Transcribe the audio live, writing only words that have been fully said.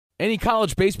Any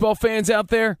college baseball fans out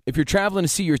there? If you're traveling to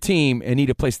see your team and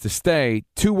need a place to stay,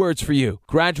 2 words for you: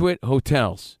 Graduate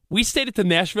Hotels. We stayed at the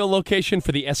Nashville location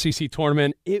for the SEC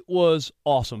tournament. It was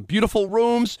awesome. Beautiful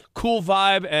rooms, cool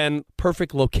vibe, and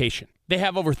perfect location. They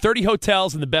have over 30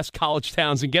 hotels in the best college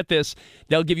towns, and get this,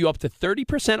 they'll give you up to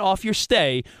 30% off your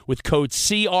stay with code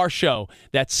CRSHOW.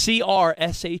 That's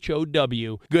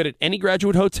CRSHOW. Good at any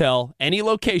Graduate Hotel, any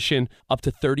location, up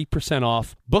to 30%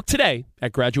 off. Book today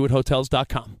at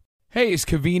graduatehotels.com. Hey, it's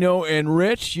Covino and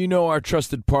Rich. You know our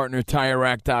trusted partner,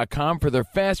 TireRack.com, for their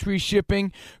fast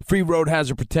reshipping, free road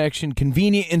hazard protection,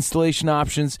 convenient installation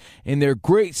options, and their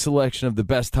great selection of the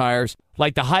best tires,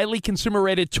 like the highly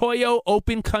consumer-rated Toyo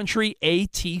Open Country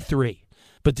AT3.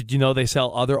 But did you know they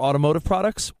sell other automotive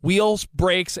products? Wheels,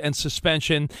 brakes, and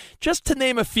suspension, just to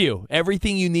name a few.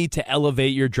 Everything you need to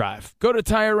elevate your drive. Go to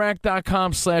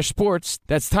TireRack.com/sports.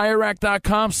 That's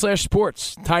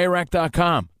TireRack.com/sports.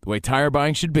 TireRack.com, the way tire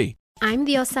buying should be. I'm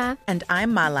Diosa. And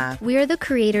I'm Mala. We are the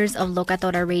creators of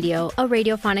Locatora Radio, a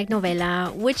radiophonic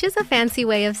novela, which is a fancy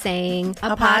way of saying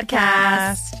a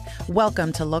podcast.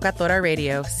 Welcome to Locatora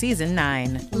Radio, Season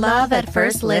 9. Love at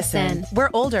first listen. We're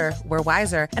older, we're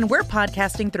wiser, and we're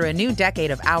podcasting through a new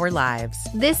decade of our lives.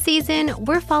 This season,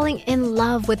 we're falling in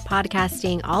love with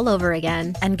podcasting all over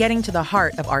again. And getting to the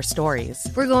heart of our stories.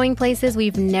 We're going places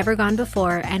we've never gone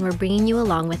before, and we're bringing you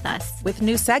along with us. With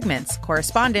new segments,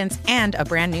 correspondence, and a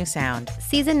brand new sound.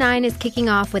 Season 9 is kicking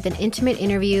off with an intimate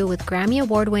interview with Grammy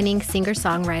Award-winning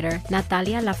singer-songwriter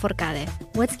Natalia Lafourcade.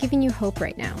 What's giving you hope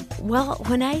right now? Well,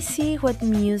 when I see what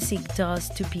music does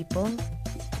to people,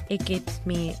 it gives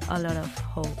me a lot of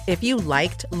hope. If you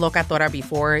liked Locatora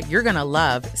before, you're going to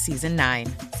love Season 9.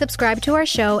 Subscribe to our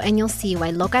show and you'll see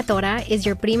why Locatora is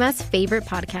your prima's favorite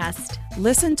podcast.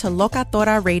 Listen to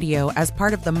Locatora Radio as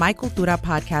part of the My Cultura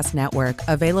Podcast Network,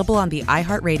 available on the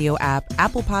iHeartRadio app,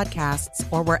 Apple Podcasts,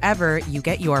 or wherever you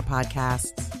get your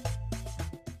podcasts.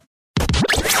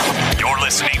 You're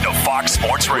listening to Fox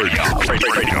Sports Radio.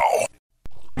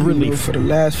 Relief. For the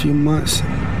last few months,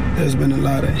 there's been a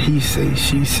lot of he say,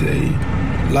 she say,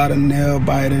 a lot of nail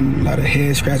biting, a lot of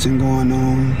head scratching going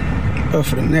on. But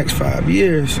for the next 5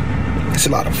 years, it's a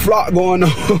lot of flock going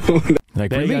on.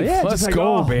 Like, relief. Yeah, let's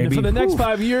go, baby. For the next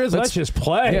 5 years, let's just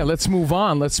play. Yeah, let's move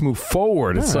on. Let's move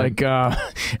forward. It's like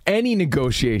any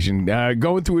negotiation,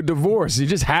 going through a divorce. You're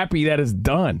just happy that it's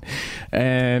done,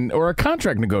 or a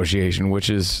contract negotiation, which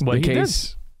is the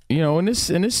case. You know, in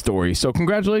this story. So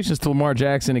congratulations to Lamar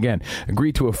Jackson again.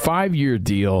 Agreed to a 5-year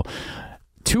deal,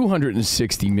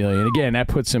 $260 million. Again, that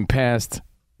puts him past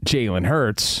Jalen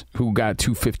Hurts, who got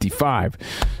 $255.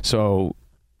 So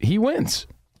he wins.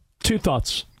 2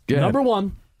 thoughts. Number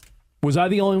one, was I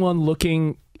the only one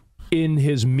looking in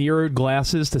his mirrored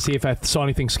glasses to see if I saw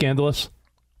anything scandalous?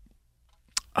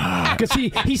 Because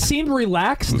he seemed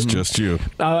relaxed. It's just you.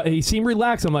 He seemed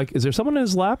relaxed. I'm like, is there someone in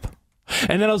his lap?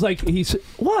 And then I was like,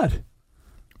 what?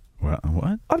 What?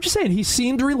 I'm just saying, he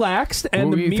seemed relaxed, and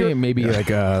what the were you thinking? Maybe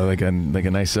like a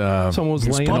nice someone was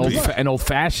laying an old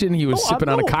fashioned. He was sipping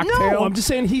on a cocktail. No, I'm just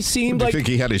saying he seemed like. Do you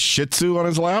think he had his Shih Tzu on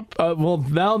his lap? Well,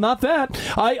 no, not that.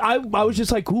 I was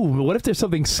just like, ooh, what if there's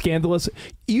something scandalous?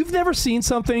 You've never seen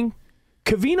something?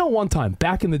 Covino one time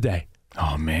back in the day.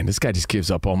 Oh man, this guy just gives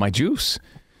up all my juice.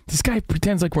 This guy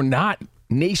pretends like we're not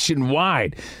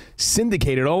nationwide,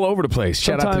 syndicated all over the place.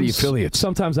 Shout out to the affiliates.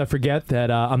 Sometimes I forget that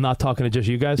I'm not talking to just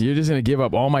you guys. You're just going to give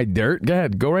up all my dirt? Go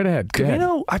ahead. Go right ahead. Go ahead. You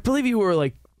know, I believe you were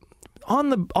like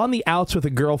on the outs with a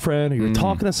girlfriend, or you were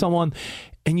talking to someone,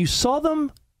 and you saw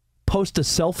them post a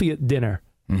selfie at dinner.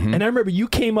 Mm-hmm. And I remember you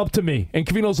came up to me, and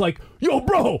Covino's like, yo,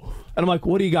 bro. And I'm like,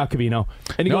 what do you got, Covino?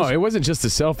 And he goes, it wasn't just a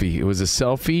selfie. It was a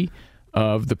selfie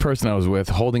of the person I was with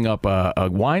holding up a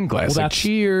wine glass. Well,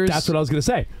 cheers. That's what I was going to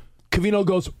say. Covino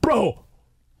goes, bro,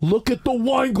 look at the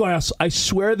wine glass. I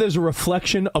swear there's a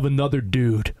reflection of another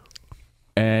dude.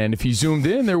 And if you zoomed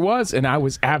in, there was, and I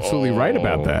was absolutely right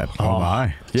about that. Oh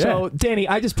my. Yeah. So, Danny,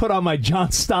 I just put on my John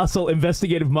Stossel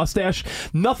investigative mustache.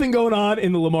 Nothing going on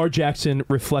in the Lamar Jackson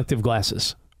reflective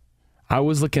glasses. I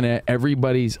was looking at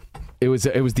everybody's. It was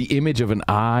the image of an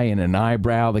eye and an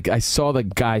eyebrow. Like I saw the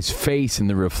guy's face in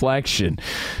the reflection.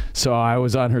 So I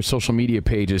was on her social media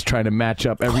pages trying to match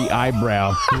up every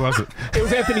eyebrow. Who was it? It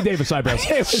was Anthony Davis eyebrows.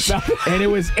 And it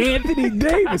was Anthony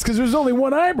Davis because there was only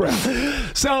one eyebrow.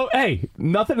 So, hey,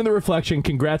 nothing in the reflection.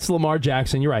 Congrats to Lamar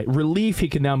Jackson. You're right. Relief. He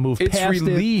can now move past it. It's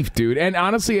relief, dude. And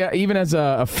honestly, even as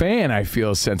a fan, I feel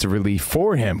a sense of relief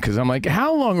for him because I'm like,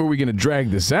 how long are we going to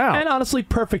drag this out? And honestly,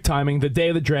 perfect timing. The day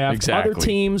of the draft. Exactly. Other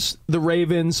teams, the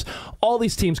Ravens, all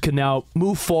these teams can now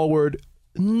move forward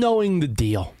knowing the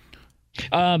deal.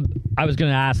 I was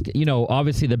going to ask,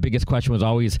 obviously the biggest question was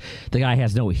always the guy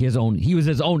he was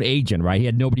his own agent, right? He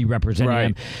had nobody representing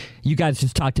him. You guys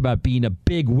just talked about being a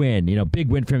big win, big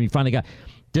win for him. He finally got.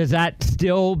 Is that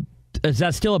still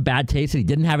a bad taste that he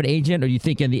didn't have an agent, or do you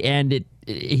think in the end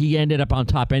he ended up on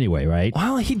top anyway, right?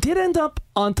 Well, he did end up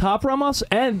on top, Ramos,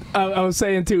 and I was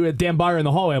saying to Dan Byer in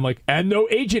the hallway, I'm like, and no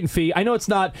agent fee. I know it's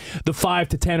not the 5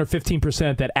 to 10 or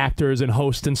 15% that actors and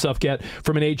hosts and stuff get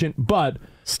from an agent, but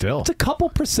still, it's a couple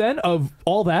percent of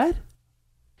all that.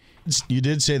 You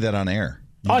did say that on air.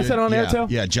 I said on air too?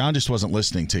 Yeah, John just wasn't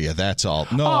listening to you. That's all.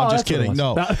 No, I'm just kidding.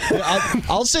 No.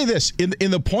 I'll say this.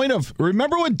 In the point of,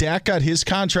 remember when Dak got his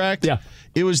contract? Yeah.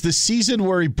 It was the season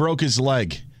where he broke his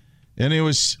leg, and it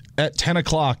was at 10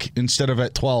 o'clock instead of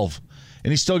at 12,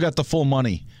 and he still got the full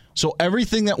money. So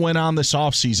everything that went on this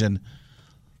offseason,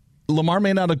 Lamar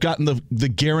may not have gotten the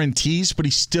guarantees, but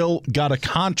he still got a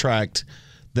contract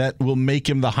that will make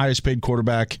him the highest paid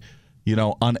quarterback,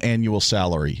 on annual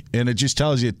salary. And it just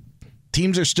tells you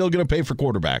teams are still going to pay for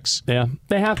quarterbacks. Yeah,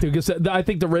 they have to, because I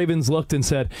think the Ravens looked and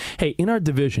said, hey, in our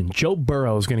division, Joe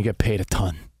Burrow is going to get paid a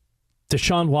ton.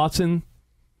 Deshaun Watson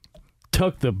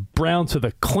took the Browns to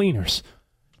the cleaners.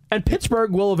 And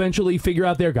Pittsburgh will eventually figure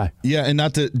out their guy. Yeah, and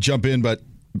not to jump in, but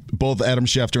both Adam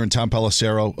Schefter and Tom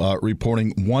Pelissero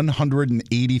reporting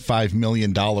 $185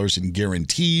 million in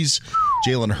guarantees.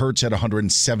 Jalen Hurts had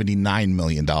 $179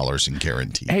 million in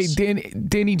guarantees. Hey,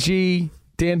 Danny G,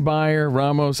 Dan Byer,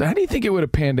 Ramos, how do you think it would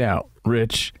have panned out,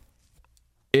 Rich,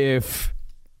 if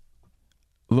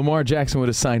Lamar Jackson would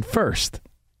have signed first?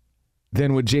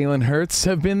 Then would Jalen Hurts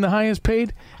have been the highest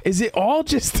paid? Is it all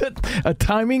just a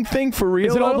timing thing for real?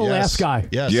 Is it all the last guy?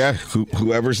 Yes. Yeah,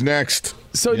 whoever's next.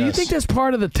 So do you think that's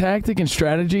part of the tactic and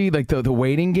strategy, like the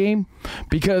waiting game?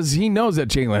 Because he knows that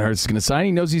Jalen Hurts is going to sign.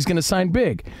 He knows he's going to sign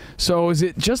big. So is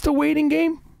it just a waiting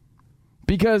game?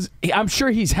 Because I'm sure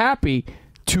he's happy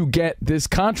to get this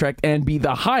contract and be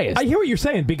the highest. I hear what you're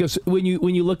saying, because when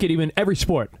you look at even every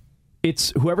sport,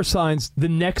 it's whoever signs the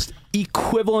next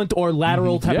equivalent or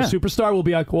lateral type of superstar will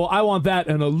be like, well, I want that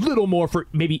and a little more for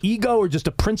maybe ego or just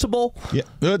a principle. Yeah,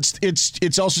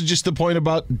 it's also just the point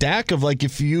about Dak of like,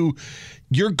 if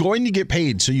you're going to get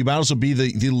paid, so you might also be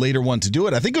the later one to do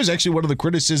it. I think it was actually one of the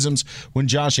criticisms when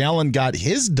Josh Allen got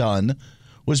his done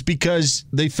was because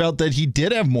they felt that he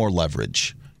did have more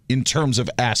leverage in terms of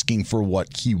asking for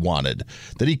what he wanted,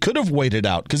 that he could have waited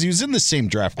out because he was in the same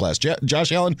draft class.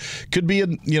 Josh Allen could be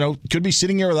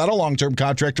sitting here without a long-term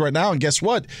contract right now, and guess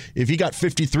what? If he got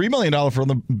 $53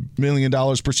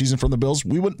 million per season from the Bills,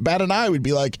 we wouldn't bat an eye. We'd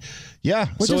be like, yeah.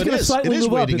 We're so just it is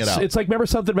waiting it out. It's like, remember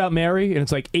something about Mary, and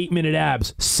it's like 8-minute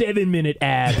abs, 7-minute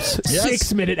abs,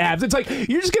 6-minute abs. It's like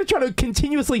you're just going to try to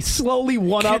continuously, slowly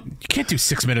one-up. You can't do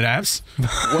 6-minute abs.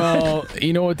 Well,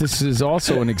 you know what this is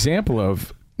also an example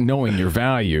of? Knowing your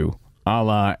value, a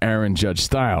la Aaron Judge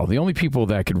style. The only people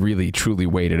that could really, truly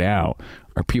wait it out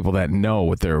are people that know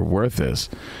what their worth is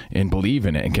and believe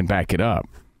in it and can back it up.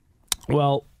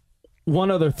 Well, one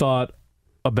other thought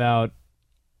about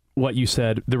what you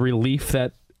said, the relief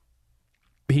that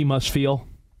he must feel.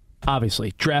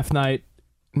 Obviously, draft night,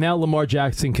 now Lamar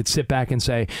Jackson could sit back and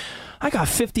say, I got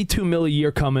 $52 million a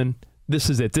year coming. This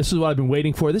is it. This is what I've been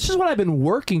waiting for. This is what I've been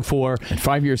working for. And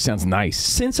 5 years sounds nice.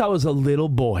 Since I was a little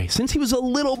boy. Since he was a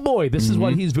little boy, this is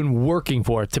what he's been working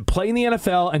for, to play in the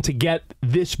NFL and to get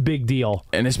this big deal.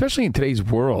 And especially in today's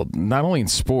world, not only in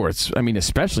sports,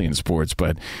 especially in sports,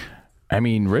 but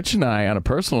Rich and I, on a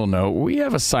personal note, we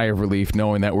have a sigh of relief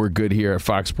knowing that we're good here at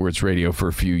Fox Sports Radio for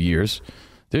a few years.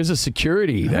 There's a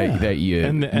security that you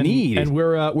need. And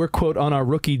we're quote on our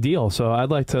rookie deal, so I'd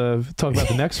like to talk about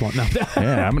the next one. No.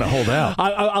 Yeah, I'm going to hold out.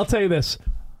 I'll tell you this.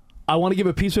 I want to give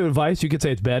a piece of advice. You could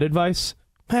say it's bad advice.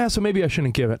 So maybe I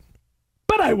shouldn't give it.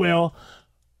 But I will.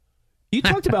 You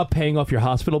talked about paying off your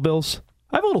hospital bills.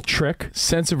 I have a little trick.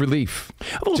 Sense of relief.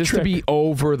 Just to be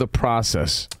over the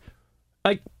process.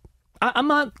 Like, I'm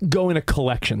not going to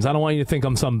collections. I don't want you to think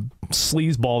I'm some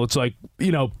sleazeball that's like,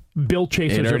 bill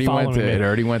chasers are following me. It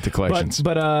already went to collections.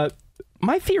 But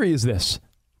my theory is this.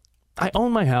 I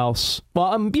own my house. Well,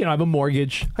 I have a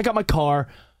mortgage. I got my car.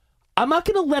 I'm not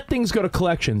going to let things go to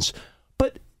collections.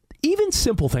 But even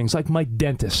simple things like my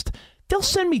dentist, they'll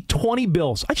send me 20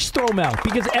 bills. I just throw them out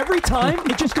because every time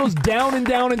it just goes down and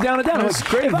down and down and down. That's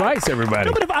great advice, everybody.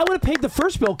 No, but if I would have paid the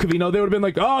first bill, Covino, they would have been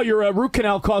like, oh, your root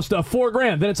canal cost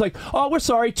 $4,000. Then it's like, oh, we're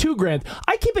sorry, $2,000.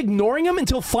 I keep ignoring them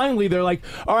until finally they're like,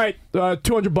 all right,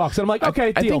 $200. And I'm like,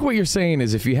 okay, deal. I think what you're saying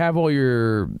is if you have all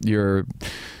your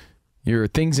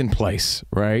things in place,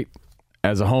 right,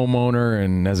 as a homeowner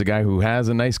and as a guy who has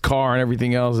a nice car and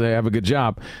everything else, they have a good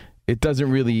job, it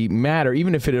doesn't really matter,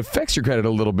 even if it affects your credit a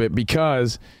little bit,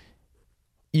 because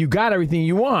you got everything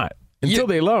you want. Until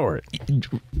they lower it.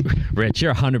 Rich,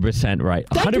 you're 100% right.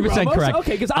 100% correct.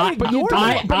 Okay, because I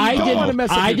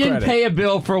didn't pay a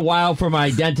bill for a while for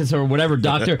my dentist or whatever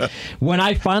doctor. When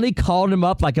I finally called him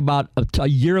up, like about a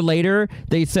year later,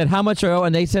 they said, how much I owe?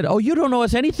 And they said, oh, you don't owe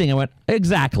us anything. I went,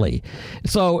 exactly.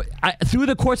 So through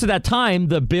the course of that time,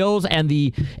 the bills and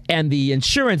the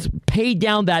insurance paid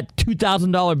down that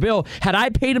 $2,000 bill. Had I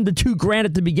paid him the $2,000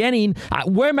 at the beginning,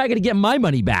 where am I going to get my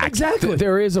money back? Exactly.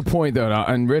 There is a point, though,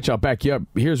 and Rich, I'll back you up.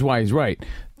 Here's why he's right.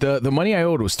 The money I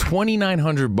owed was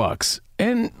 $2,900,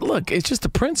 and look, it's just a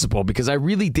principle because I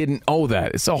really didn't owe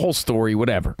that. It's a whole story,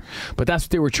 whatever. But that's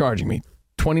what they were charging me,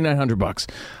 $2,900.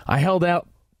 I held out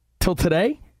till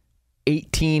today,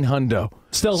 $1,800.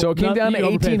 Still, so it came down to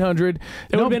 $1,800.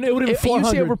 It would have been $400. You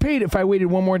say overpaid. If I waited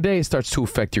one more day, it starts to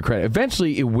affect your credit.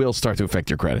 Eventually, it will start to affect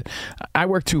your credit. I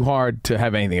work too hard to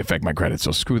have anything affect my credit,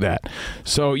 so screw that.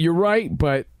 So you're right,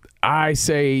 but I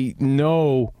say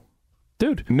no.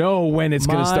 Dude, know when it's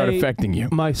going to start affecting you.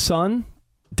 My son,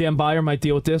 Dan Byer might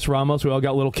deal with this. Ramos, we all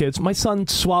got little kids. My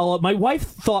wife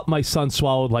thought my son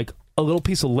swallowed like a little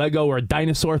piece of Lego or a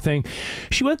dinosaur thing.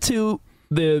 She went to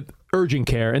the urgent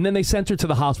care, and then they sent her to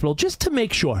the hospital just to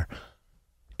make sure.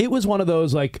 It was one of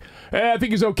those like, I think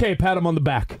he's okay, pat him on the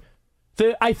back.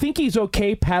 I think he's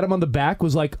okay, pat him on the back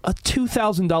was like a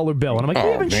 $2,000 bill. And I'm like,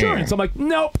 we have insurance. I'm like,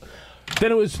 nope. Then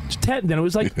it was $10. Then it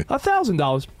was like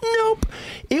 $1,000. Nope.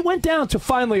 It went down to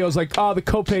finally I was like, the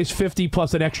copay's $50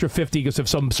 plus an extra $50 because of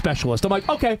some specialist. I'm like,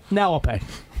 okay, now I'll pay.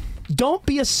 Don't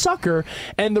be a sucker,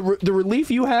 and the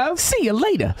relief you have. See you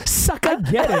later, sucker.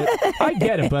 I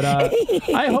get it, but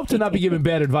I hope to not be giving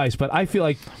bad advice. But I feel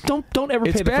like don't ever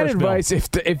pay the first bill. It's bad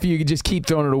advice if you just keep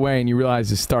throwing it away and you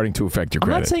realize it's starting to affect your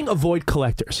credit. I'm not saying avoid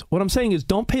collectors. What I'm saying is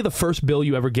don't pay the first bill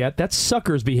you ever get. That's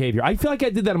sucker's behavior. I feel like I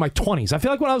did that in my 20s. I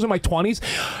feel like when I was in my 20s,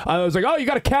 I was like, oh, you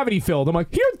got a cavity filled. I'm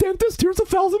like, here, dentist, here's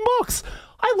 $1,000.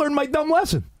 I learned my dumb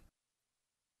lesson.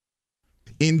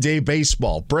 In-day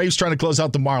baseball. Braves trying to close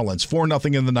out the Marlins.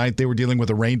 4-0 in the ninth. They were dealing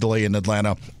with a rain delay in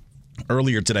Atlanta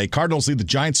earlier today. Cardinals lead the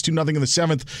Giants 2-0 in the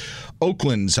seventh.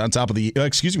 Oakland's on top of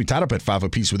tied up at 5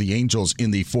 apiece with the Angels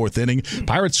in the fourth inning.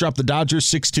 Pirates dropped the Dodgers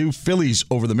 6-2. Phillies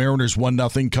over the Mariners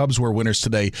 1-0. Cubs were winners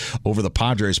today over the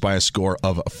Padres by a score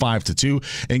of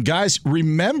 5-2. And guys,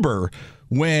 remember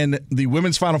when the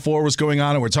women's Final Four was going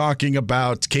on and we're talking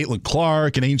about Caitlin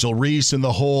Clark and Angel Reese and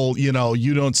the whole, you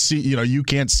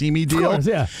can't see me deal. Of course,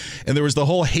 yeah. And there was the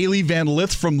whole Haley Van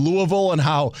Lith from Louisville and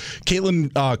how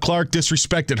Caitlin Clark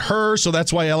disrespected her. So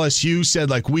that's why LSU said,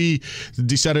 we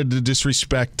decided to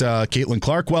disrespect Caitlin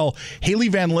Clark. Well, Haley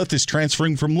Van Lith is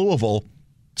transferring from Louisville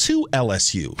to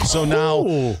LSU. So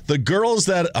now the girls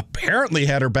that apparently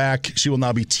had her back, she will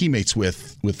now be teammates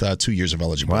with 2 years of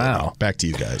eligibility. Wow. Back to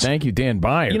you guys. Thank you, Dan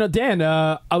Byer. Dan,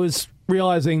 I was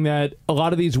realizing that a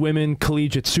lot of these women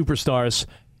collegiate superstars,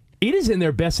 it is in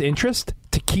their best interest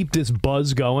to keep this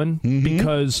buzz going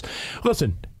because,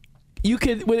 listen, you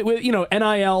could,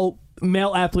 NIL,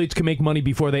 male athletes can make money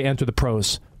before they enter the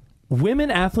pros.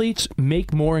 Women athletes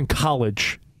make more in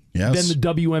college than the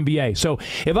WNBA. So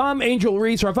if I'm Angel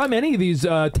Reese or if I'm any of these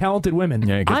talented women,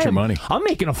 get your money. I'm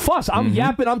making a fuss. I'm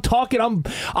yapping. I'm talking.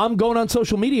 I'm going on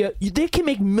social media. They can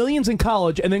make millions in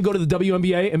college and then go to the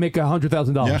WNBA and make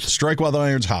 $100,000. Yeah, strike while the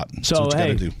iron's hot. So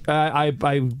hey,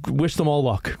 I wish them all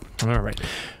luck. All right.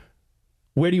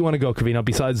 Where do you want to go, Covino,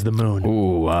 besides the moon?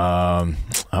 Ooh, I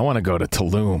want to go to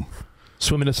Tulum.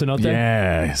 Swimming to Cenote?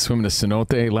 Yeah, swimming to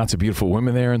Cenote. Lots of beautiful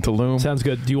women there in Tulum. Sounds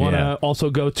good. Do you want to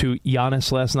also go to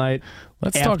Giannis last night?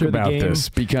 Let's talk about this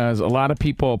because a lot of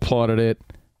people applauded it.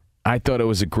 I thought it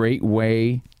was a great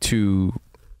way to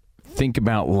think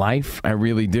about life. I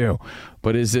really do.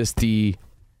 But is this the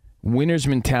winner's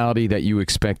mentality that you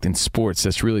expect in sports?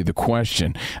 That's really the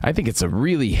question. I think it's a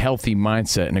really healthy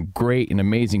mindset and a great and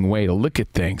amazing way to look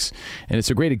at things. And it's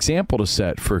a great example to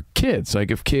set for kids. Like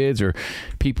if kids or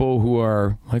people who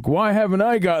are like, why haven't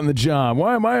I gotten the job?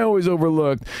 Why am I always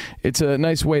overlooked? It's a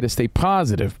nice way to stay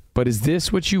positive. But is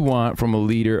this what you want from a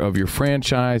leader of your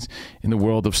franchise in the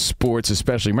world of sports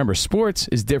especially? Remember, sports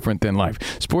is different than life.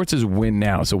 Sports is win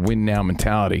now. It's a win now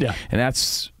mentality. Yeah. And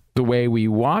that's the way we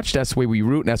watch, that's the way we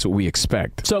root, and that's what we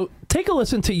expect. So take a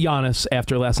listen to Giannis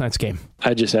after last night's game.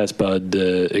 I just asked Bud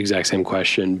the exact same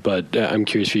question, but I'm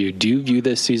curious for you. Do you view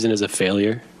this season as a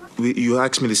failure? You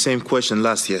asked me the same question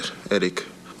last year, Eric.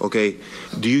 Okay,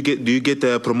 do you get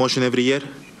the promotion every year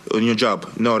on your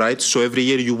job? No, right? So every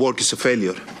year you work is a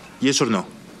failure. Yes or no?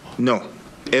 No.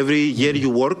 Every year you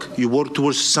work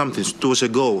towards something, towards a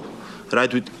goal.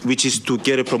 Right, which is to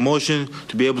get a promotion,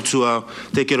 to be able to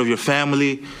take care of your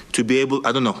family, to be able,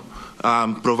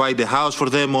 provide the house for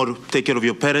them or take care of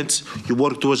your parents. You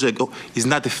work towards a goal. It's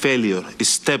not a failure. It's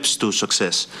steps to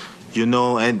success.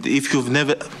 And if you've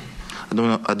never,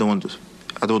 I don't want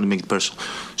to make it personal.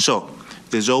 So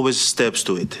there's always steps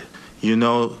to it.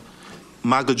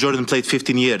 Michael Jordan played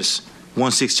 15 years,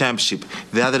 won 6 championships.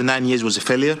 The other 9 years was a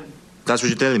failure. That's what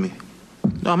you're telling me.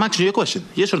 No, I'm asking you a question.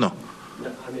 Yes or no? No,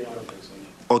 I don't think so.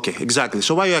 No. Okay, exactly.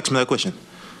 So why you asking me that question?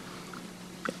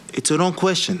 It's a wrong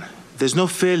question. There's no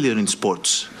failure in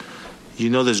sports.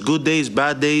 There's good days,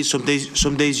 bad days. Some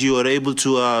days you are able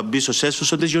to be successful.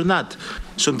 Some days you're not.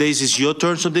 Some days it's your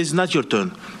turn. Some days it's not your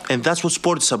turn. And that's what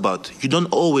sports is about. You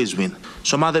don't always win.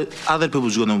 Some other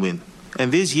people's gonna win.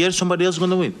 And this year somebody else is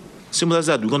gonna win. Simple as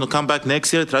that. We're gonna come back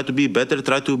next year, try to be better,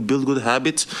 try to build good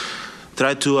habits,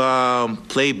 try to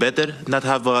play better, not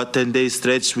have a 10-day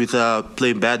stretch with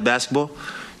playing bad basketball.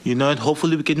 And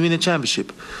hopefully we can win a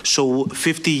championship. So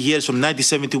 50 years from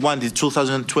 1971 to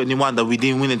 2021 that we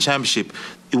didn't win a championship,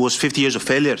 it was 50 years of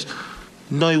failures?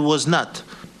 No, it was not.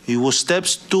 It was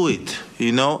steps to it,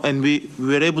 and we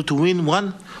were able to win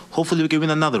one. Hopefully we can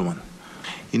win another one.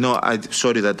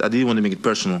 Sorry that I didn't want to make it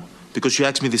personal because you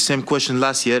asked me the same question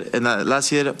last year, and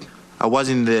last year I was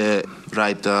in the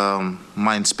right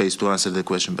mind space to answer the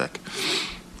question back.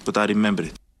 But I remember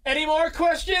it. Any more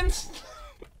questions?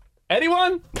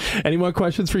 Anyone? Any more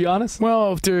questions for Giannis?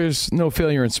 Well, if there's no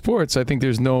failure in sports, I think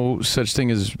there's no such thing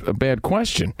as a bad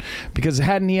question. Because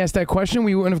hadn't he asked that question,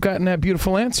 we wouldn't have gotten that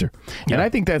beautiful answer. Yeah. And I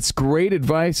think that's great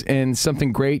advice and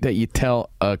something great that you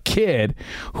tell a kid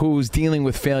who's dealing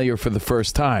with failure for the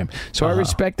first time. So I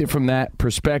respect it from that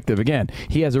perspective. Again,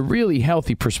 he has a really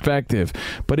healthy perspective.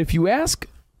 But if you ask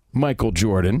Michael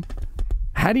Jordan,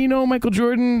 how do you know Michael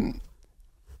Jordan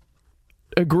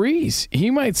agrees?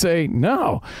 He might say,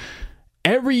 no.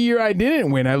 Every year I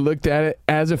didn't win, I looked at it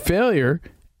as a failure,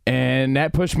 and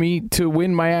that pushed me to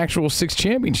win my actual 6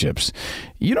 championships.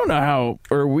 You don't know how,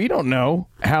 or we don't know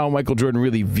how Michael Jordan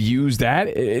really views that.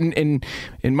 In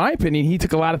my opinion, he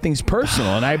took a lot of things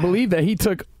personal, and I believe that he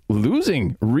took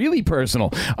losing really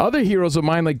personal. Other heroes of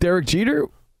mine, like Derek Jeter,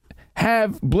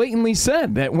 have blatantly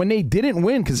said that when they didn't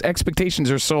win, because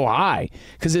expectations are so high,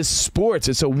 because it's sports,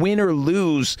 it's a win or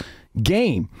lose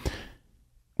game.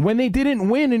 When they didn't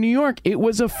win in New York, it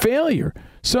was a failure.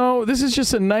 So this is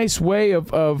just a nice way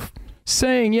of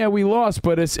saying, yeah, we lost,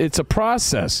 but it's a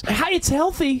process. It's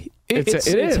healthy. It's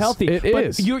healthy. It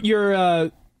is.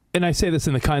 You're and I say this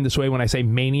in the kindest way when I say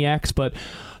maniacs, but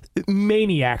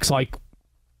maniacs like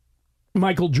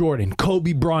Michael Jordan,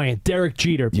 Kobe Bryant, Derek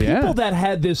Jeter, people that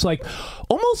had this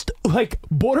almost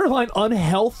borderline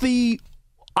unhealthy,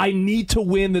 I need to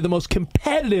win. They're the most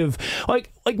competitive. Like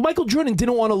Michael Jordan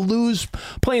didn't want to lose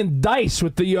playing dice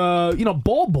with the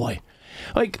ball boy.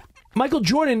 Like Michael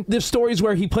Jordan, there's stories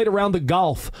where he played around the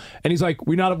golf and he's like,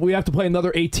 we have to play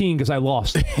another 18 because I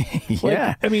lost.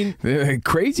 Yeah, they're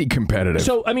crazy competitive.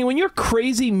 So when you're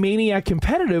crazy maniac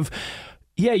competitive,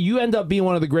 yeah, you end up being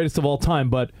one of the greatest of all time.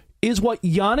 But is what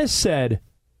Giannis said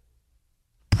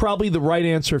probably the right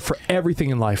answer for everything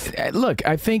in life? Look,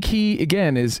 I think he,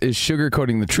 again, is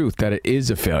sugarcoating the truth that it is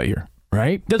a failure,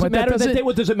 right? Does it matter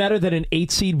that an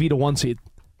 8 seed beat a 1 seed?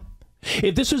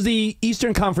 If this was the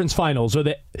Eastern Conference Finals or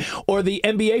the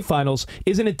NBA Finals,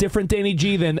 isn't it different, Danny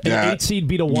G, than an 8 seed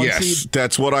beat a 1 seed? Yes,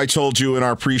 that's what I told you in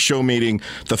our pre-show meeting.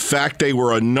 The fact they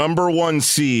were a number 1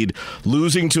 seed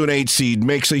losing to an 8 seed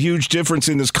makes a huge difference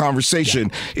in this conversation.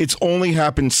 Yeah. It's only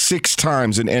happened 6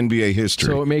 times in NBA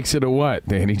history. So it makes it a what,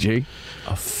 Danny G?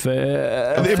 A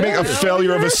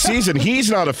failure of a season. He's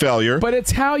not a failure. But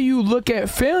it's how you look at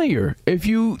failure. If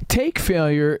you take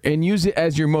failure and use it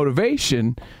as your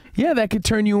motivation, yeah, that could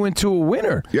turn you into a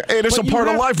winner. Yeah, and it's a part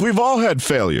of life. We've all had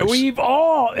failures.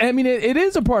 It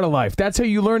is a part of life. That's how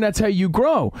you learn. That's how you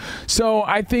grow. So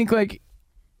I think,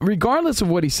 regardless of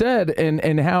what he said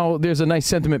and how there's a nice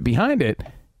sentiment behind it,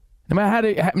 no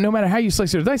matter how you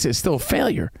slice or dice, it's still a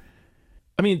failure.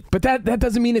 But that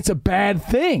doesn't mean it's a bad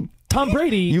thing. Tom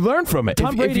Brady, you learn from it.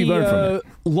 Tom Brady if you learn from it.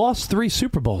 Lost 3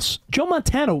 Super Bowls. Joe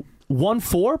Montana won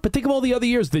 4, but think of all the other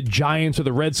years the Giants or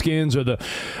the Redskins or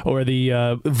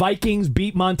the Vikings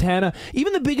beat Montana.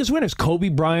 Even the biggest winners, Kobe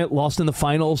Bryant lost in the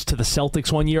finals to the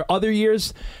Celtics one year. Other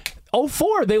years,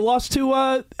 2004, they lost to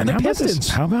the Pistons.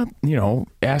 How about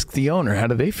ask the owner, how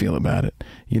do they feel about it?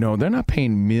 They're not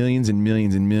paying millions and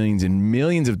millions and millions and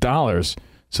millions of dollars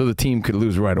so the team could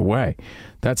lose right away.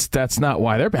 That's not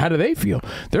why how do they feel?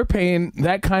 They're paying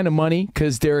that kind of money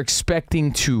because they're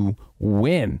expecting to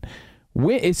win.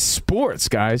 It's sports,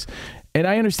 guys. And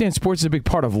I understand sports is a big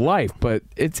part of life, but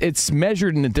it's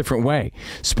measured in a different way.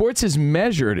 Sports is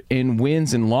measured in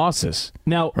wins and losses.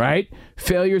 Now, right?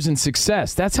 Failures and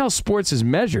success. That's how sports is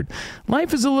measured.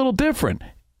 Life is a little different.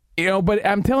 But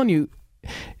I'm telling you,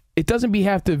 it doesn't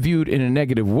have to be viewed in a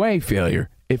negative way, failure,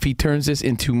 if he turns this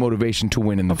into motivation to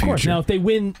win in the future. Of course. Now, if they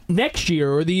win next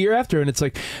year or the year after, and it's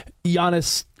like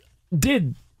Giannis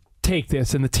did take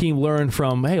this and the team learned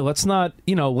from, hey, let's not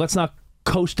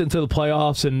coast into the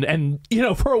playoffs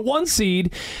and for a 1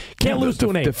 seed, can't lose to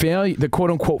an 8. The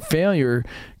quote-unquote failure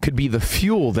could be the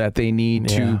fuel that they need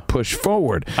to push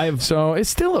forward. So it's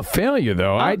still a failure,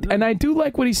 though. I do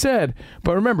like what he said,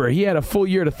 but remember, he had a full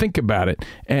year to think about it,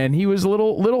 and he was a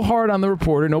little hard on the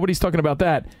reporter. Nobody's talking about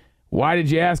that. Why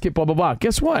did you ask it, blah, blah, blah.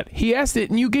 Guess what? He asked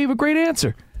it, and you gave a great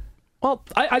answer. Well,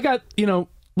 I got,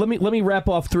 let me wrap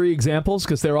off 3 examples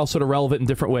because they're all sort of relevant in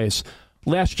different ways.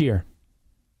 Last year,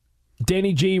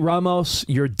 Danny G, Ramos,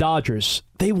 your Dodgers,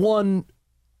 they won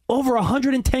over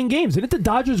 110 games. Didn't the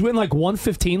Dodgers win like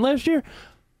 115 last year?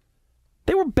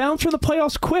 They were bounced from the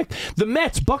playoffs quick. The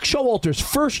Mets, Buck Showalter's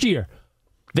first year,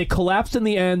 they collapsed in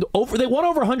the end. They won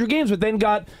over 100 games, but then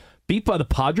got beat by the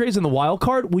Padres in the wild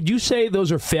card. Would you say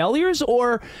those are failures,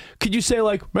 or could you say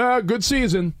good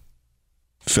season?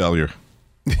 Failure.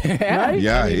 Right?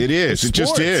 Yeah, it is. It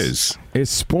just sports. is.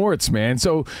 It's sports, man.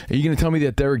 So are you going to tell me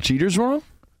that Derek Jeter's wrong?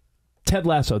 Ted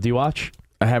Lasso, do you watch?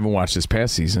 I haven't watched this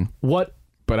past season. What?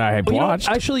 But I have watched.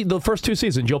 Actually, the first 2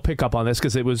 seasons, you'll pick up on this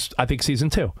because it was, I think, season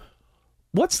 2.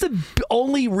 What's the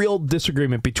only real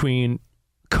disagreement between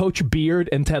Coach Beard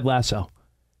and Ted Lasso?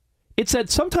 It's that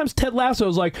sometimes Ted Lasso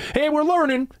is like, hey, we're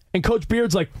learning. And Coach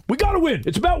Beard's like, we got to win.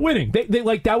 It's about winning. They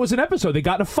like, that was an episode. They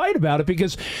got in a fight about it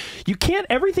because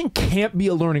everything can't be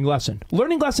a learning lesson.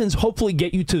 Learning lessons hopefully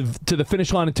get you to the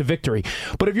finish line and to victory.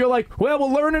 But if you're like, well,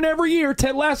 we're learning every year,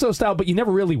 Ted Lasso style, but you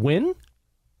never really win,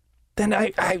 then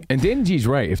And Danny G's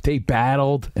right. If they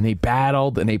battled and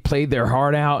they played their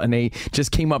heart out and they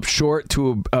just came up short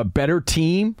to a better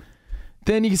team,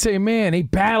 then you can say, man, they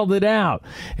battled it out.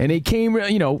 And they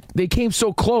came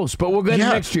so close, but we'll get it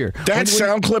next year. That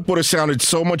sound clip would have sounded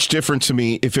so much different to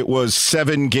me if it was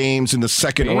 7 games in the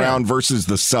second round versus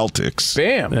the Celtics.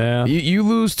 Bam. Yeah. You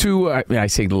lose to, I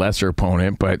say lesser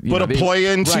opponent, but a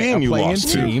play-in team you lost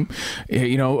to.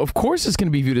 Of course it's going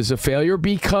to be viewed as a failure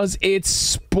because it's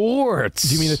sports.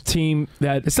 Do you mean a team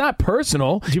that... It's not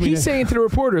personal. He's saying to the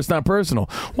reporter it's not personal.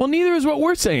 Well, neither is what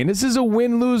we're saying. This is a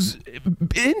win-lose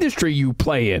industry you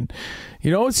play in.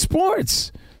 It's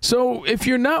sports. So if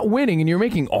you're not winning and you're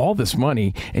making all this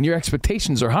money and your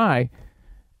expectations are high,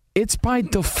 it's by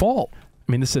default.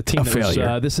 I mean, this is a team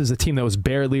this is a team that was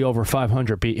barely over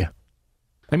 500 beat you.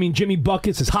 I mean, Jimmy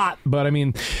Buckets is hot, but I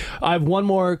mean, I have one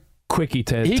more quickie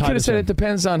to. He could have said it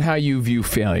depends on how you view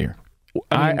failure.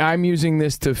 I'm using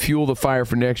this to fuel the fire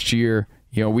for next year.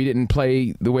 We didn't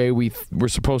play the way we were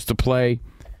supposed to play.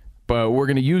 But we're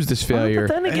going to use this failure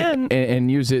but then again,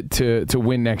 and use it to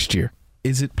win next year.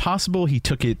 Is it possible he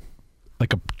took it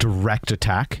like a direct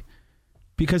attack?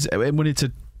 Because when it's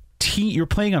a team, you're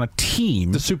playing on a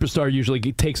team. The superstar usually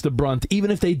takes the brunt,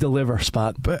 even if they deliver,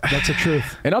 Spot. But that's the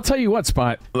truth. And I'll tell you what,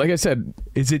 Spot. Like I said,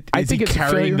 I think it's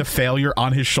carrying the failure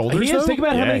on his shoulders. He is. Think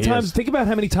about how many times. Think about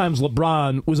how many times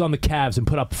LeBron was on the Cavs and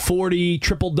put up 40,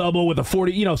 triple double with a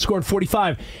 40. Scored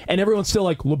 45, and everyone's still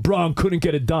like LeBron couldn't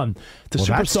get it done. That's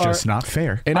just not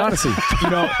fair. And honestly,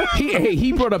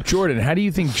 he brought up Jordan. How do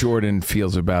you think Jordan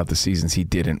feels about the seasons he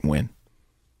didn't win?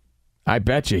 I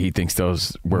bet you he thinks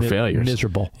those were failures.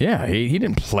 Miserable. Yeah, he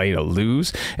didn't play to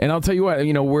lose. And I'll tell you what,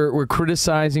 we're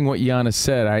criticizing what Giannis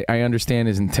said. I understand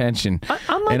his intention,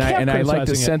 I like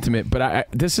the sentiment. But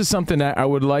this is something that I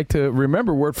would like to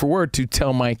remember word for word to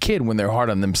tell my kid when they're hard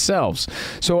on themselves.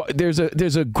 So there's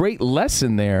a great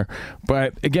lesson there.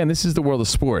 But again, this is the world of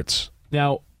sports.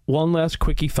 Now, one last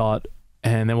quickie thought.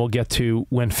 And then we'll get to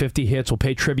when 50 hits. We'll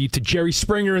pay tribute to Jerry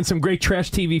Springer and some great trash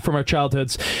TV from our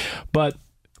childhoods. But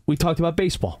we talked about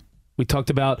baseball. We talked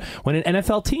about when an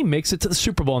NFL team makes it to the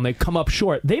Super Bowl and they come up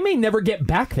short. They may never get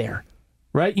back there,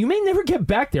 right? You may never get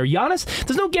back there. Giannis,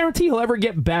 there's no guarantee he'll ever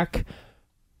get back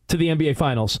to the NBA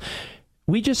Finals.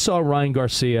 We just saw Ryan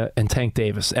Garcia and Tank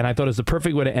Davis, and I thought it was the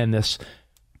perfect way to end this.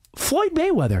 Floyd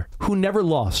Mayweather, who never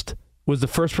lost, was the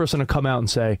first person to come out and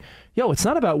say, yo, it's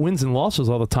not about wins and losses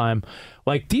all the time.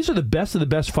 Like, these are the best of the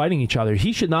best fighting each other.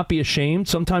 He should not be ashamed.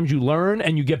 Sometimes you learn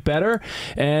and you get better.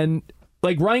 And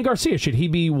like Ryan Garcia, should he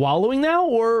be wallowing now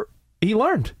or he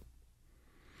learned?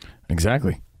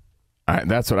 Exactly.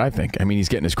 That's what I think. I mean, he's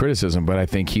getting his criticism, but I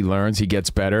think he learns, he gets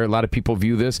better. A lot of people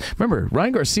view this. Remember,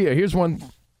 Ryan Garcia, here's one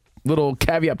little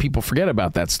caveat people forget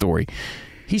about that story.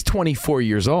 He's 24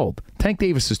 years old. Tank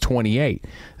Davis is 28.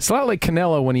 It's a lot like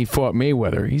Canelo when he fought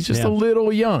Mayweather. He's just a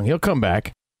little young. He'll come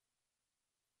back.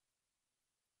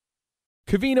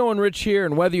 Covino and Rich here,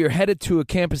 and whether you're headed to a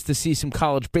campus to see some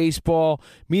college baseball,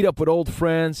 meet up with old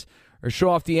friends, or show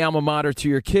off the alma mater to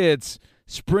your kids,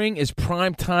 spring is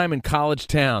prime time in college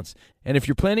towns. And if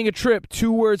you're planning a trip, 2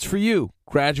 words for you: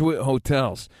 Graduate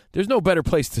Hotels. There's no better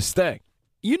place to stay.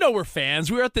 You know we're fans.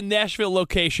 We were at the Nashville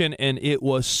location, and it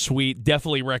was sweet.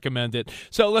 Definitely recommend it.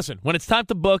 So listen, when it's time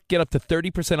to book, get up to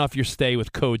 30% off your stay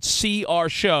with code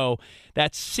CRSHOW.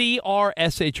 That's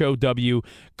CRSHOW.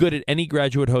 Good at any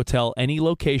Graduate Hotel, any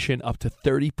location, up to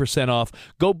 30% off.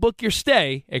 Go book your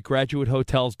stay at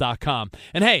graduatehotels.com.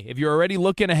 And hey, if you're already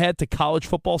looking ahead to college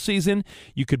football season,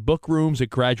 you could book rooms at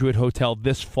Graduate Hotel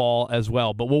this fall as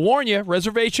well. But we'll warn you,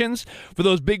 reservations for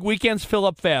those big weekends fill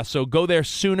up fast, so go there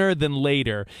sooner than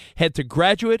later. Head to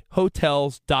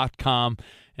graduatehotels.com.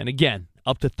 And again,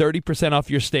 up to 30% off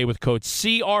your stay with code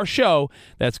CRSHOW.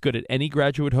 That's good at any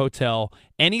Graduate Hotel,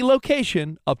 any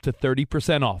location, up to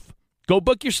 30% off. Go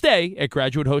book your stay at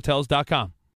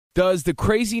graduatehotels.com. Does the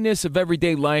craziness of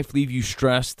everyday life leave you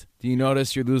stressed? Do you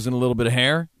notice you're losing a little bit of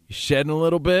hair? You're shedding a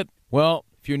little bit? Well,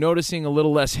 if you're noticing a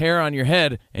little less hair on your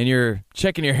head and you're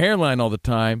checking your hairline all the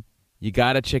time, you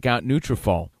got to check out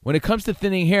Nutrafol. When it comes to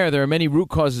thinning hair, there are many root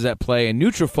causes at play, and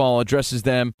Nutrafol addresses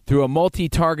them through a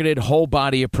multi-targeted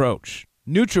whole-body approach.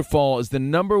 Nutrafol is the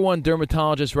 #1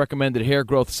 dermatologist-recommended hair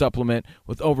growth supplement,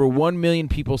 with over 1 million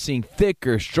people seeing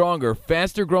thicker, stronger,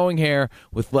 faster-growing hair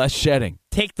with less shedding.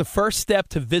 Take the first step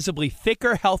to visibly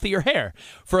thicker, healthier hair.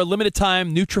 For a limited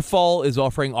time, Nutrafol is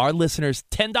offering our listeners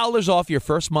 $10 off your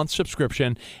first month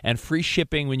subscription and free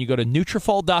shipping when you go to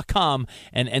Nutrafol.com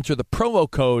and enter the promo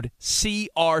code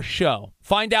CRSHOW.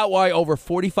 Find out why over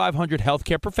 4,500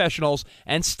 healthcare professionals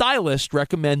and stylists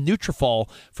recommend Nutrafol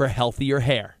for healthier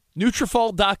hair.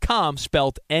 Nutrafol.com,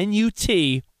 spelled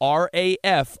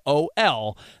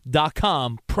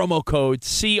Nutrafol.com, promo code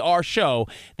CRSHOW.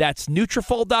 That's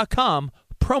Nutrafol.com,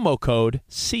 promo code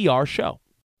CRSHOW.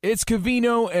 It's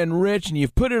Covino and Rich, and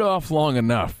you've put it off long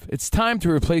enough. It's time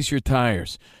to replace your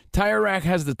tires. Tire Rack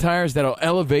has the tires that'll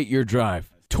elevate your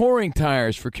drive. Touring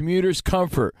tires for commuters'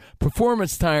 comfort,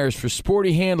 performance tires for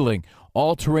sporty handling,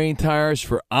 all-terrain tires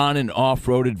for on- and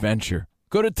off-road adventure.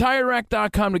 Go to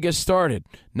TireRack.com to get started.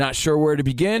 Not sure where to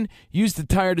begin? Use the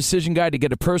Tire Decision Guide to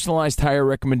get a personalized tire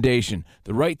recommendation.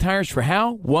 The right tires for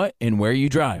how, what, and where you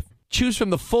drive. Choose from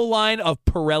the full line of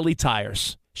Pirelli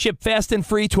tires. Ship fast and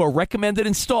free to a recommended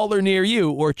installer near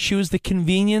you, or choose the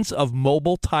convenience of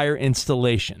mobile tire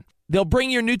installation. They'll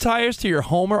bring your new tires to your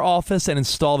home or office and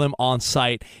install them on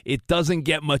site. It doesn't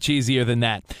get much easier than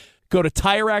that. Go to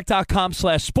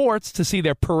TireRack.com/sports to see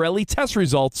their Pirelli test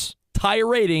results, tire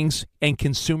ratings, and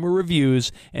consumer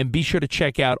reviews, and be sure to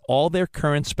check out all their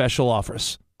current special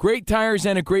offers. Great tires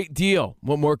and a great deal.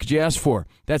 What more could you ask for?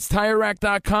 That's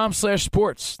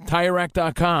TireRack.com/sports.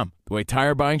 TireRack.com, the way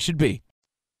tire buying should be.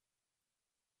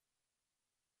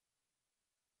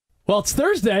 Well, it's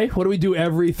Thursday. What do we do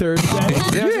every Thursday?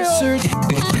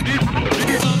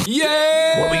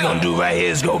 Yeah! What we gonna do right here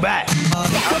is go back.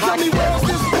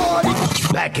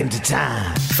 Back into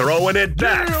time. Throwing it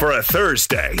back for a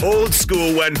Thursday. Old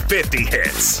school when 50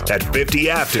 hits. At 50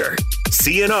 after,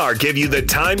 CNR give you the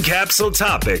time capsule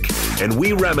topic, and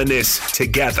we reminisce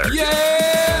together.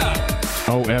 Yeah!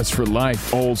 OS for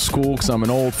life. Old school, because I'm an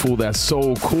old fool that's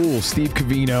so cool. Steve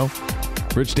Covino,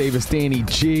 Rich Davis, Danny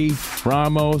G,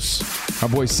 Ramos, our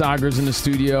boy Sagar's in the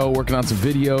studio working on some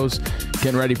videos,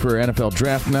 getting ready for NFL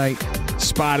draft night.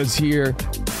 Spot is here.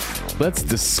 Let's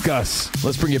discuss.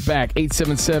 Let's bring it back.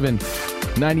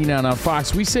 877-99 on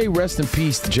Fox. We say rest in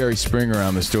peace to Jerry Springer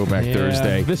on this Throwback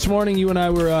Thursday. This morning, you and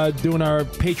I were doing our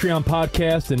Patreon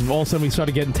podcast, and all of a sudden we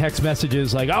started getting text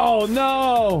messages like, oh,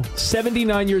 no,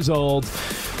 79 years old.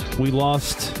 We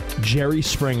lost Jerry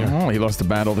Springer. Oh, he lost the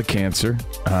battle to cancer.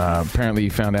 Apparently, he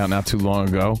found out not too long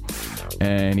ago,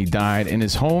 and he died in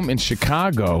his home in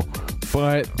Chicago.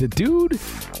 But the dude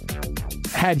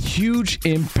had huge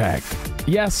impact.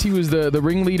 Yes, he was the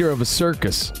ringleader of a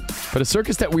circus, but a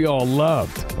circus that we all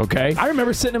loved, okay? I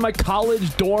remember sitting in my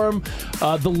college dorm,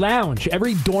 the lounge.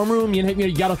 Every dorm room,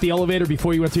 you got off the elevator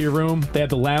before you went to your room, they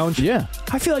had the lounge. Yeah.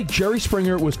 I feel like Jerry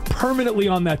Springer was permanently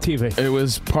on that TV. It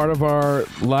was part of our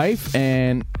life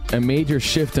and a major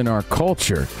shift in our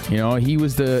culture. You know, he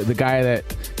was the guy that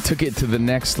took it to the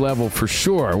next level for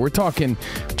sure. We're talking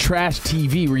trash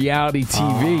TV, reality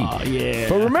TV. Oh, yeah.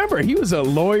 But remember, he was a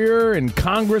lawyer and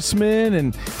congressman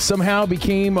and somehow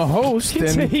became a host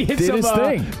and he did his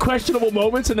thing. Questionable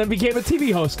moments and then became a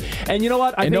TV host. And you know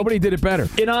what? I think nobody did it better.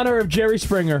 In honor of Jerry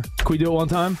Springer, can we do it one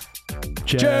time?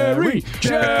 Jerry.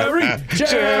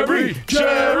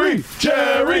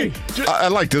 I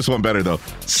like this one better, though.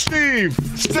 Steve.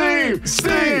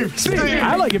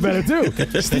 I like it better, too.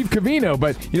 Steve Covino.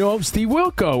 But, Steve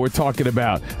Wilco we're talking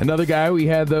about. Another guy we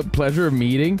had the pleasure of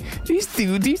meeting. These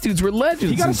dudes were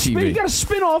legends in TV. He got a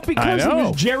spin-off because he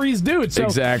was Jerry's dude. So,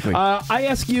 exactly.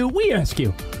 We ask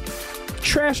you,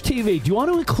 trash TV, do you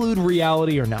want to include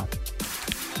reality or no?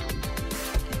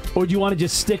 Or do you want to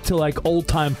just stick to like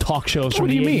old-time talk shows from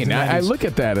the 80s? What do you mean? and 90s? I look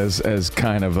at that as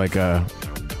kind of like a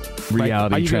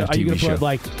reality trash TV show. Are you going to put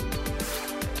like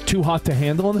Too Hot to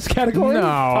Handle in this category? No,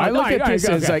 I look at this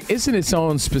as like it's in its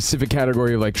own specific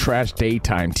category of like trash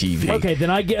daytime TV. Okay, then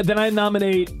I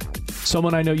nominate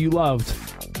someone I know you loved,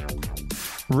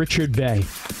 Richard Bay.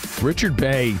 Richard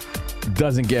Bay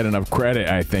doesn't get enough credit,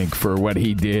 I think, for what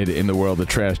he did in the world of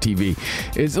trash TV.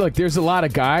 There's a lot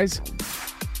of guys.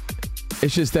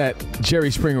 It's just that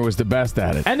Jerry Springer was the best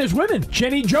at it. And there's women.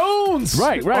 Jenny Jones.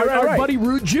 Right. Our buddy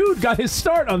Rude Jude got his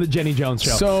start on the Jenny Jones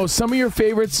show. So some of your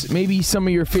favorites, maybe some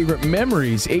of your favorite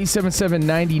memories,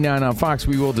 877-99 on Fox,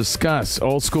 we will discuss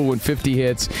Old School when 50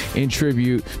 hits in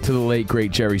tribute to the late,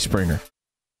 great Jerry Springer.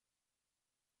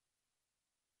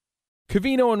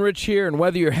 Covino and Rich here, and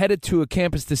whether you're headed to a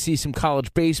campus to see some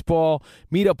college baseball,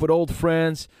 meet up with old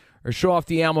friends, or show off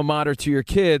the alma mater to your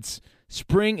kids,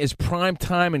 spring is prime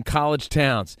time in college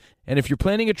towns. And if you're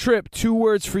planning a trip, 2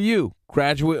 words for you: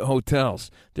 Graduate Hotels.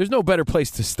 There's no better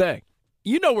place to stay.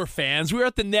 You know we're fans. We were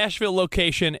at the Nashville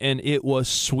location, and it was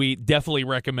sweet. Definitely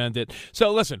recommend it.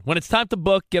 So listen, when it's time to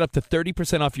book, get up to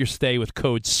 30% off your stay with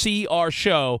code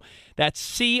CRSHOW. That's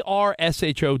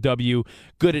CRSHOW.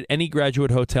 Good at any Graduate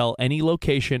Hotel, any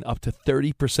location, up to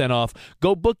 30% off.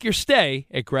 Go book your stay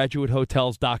at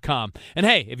graduatehotels.com. And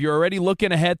hey, if you're already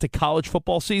looking ahead to college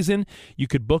football season, you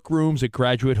could book rooms at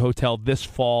Graduate Hotel this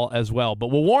fall as well. But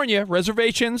we'll warn you,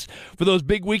 reservations for those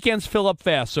big weekends fill up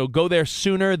fast, so go there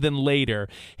sooner than later.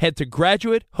 Head to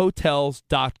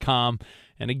graduatehotels.com.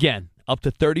 And again, up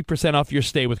to 30% off your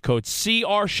stay with code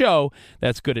CRSHOW.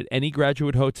 That's good at any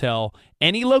Graduate Hotel,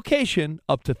 any location,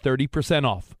 up to 30%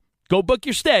 off. Go book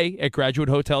your stay at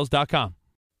graduatehotels.com.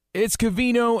 It's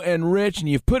Covino and Rich, and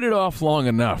you've put it off long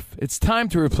enough. It's time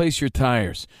to replace your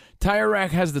tires. Tire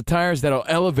Rack has the tires that'll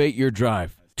elevate your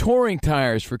drive. Touring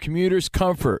tires for commuters'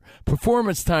 comfort,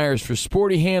 performance tires for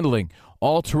sporty handling,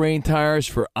 all-terrain tires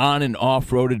for on- and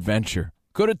off-road adventure.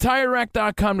 Go to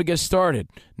TireRack.com to get started.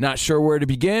 Not sure where to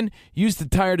begin? Use the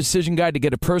Tire Decision Guide to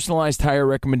get a personalized tire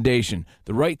recommendation.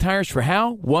 The right tires for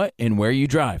how, what, and where you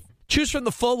drive. Choose from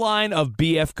the full line of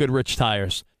BF Goodrich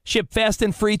tires. Ship fast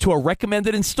and free to a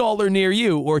recommended installer near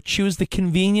you, or choose the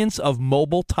convenience of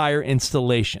mobile tire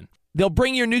installation. They'll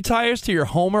bring your new tires to your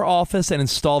home or office and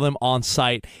install them on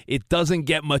site. It doesn't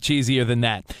get much easier than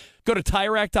that. Go to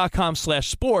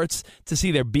TireRack.com/sports to see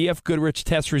their BF Goodrich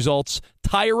test results,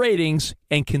 tire ratings,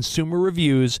 and consumer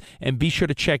reviews, and be sure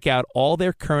to check out all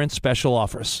their current special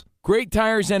offers. Great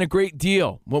tires and a great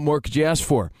deal. What more could you ask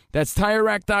for? That's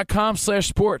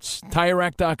TireRack.com/sports.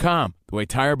 TireRack.com, the way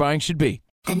tire buying should be.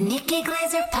 The Nikki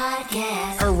Glazer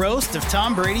Podcast. Her roast of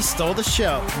Tom Brady stole the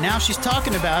show. Now she's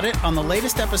talking about it on the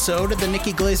latest episode of the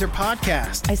Nikki Glazer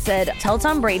Podcast. I said, tell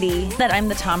Tom Brady that I'm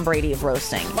the Tom Brady of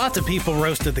roasting. Lots of people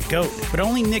roasted the GOAT, but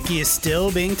only Nikki is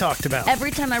still being talked about. Every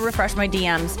time I refresh my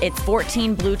DMs, it's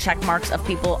 14 blue check marks of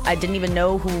people I didn't even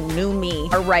know who knew me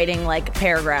are writing like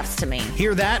paragraphs to me.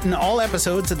 Hear that in all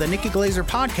episodes of the Nikki Glazer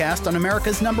Podcast on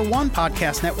America's #1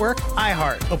 podcast network,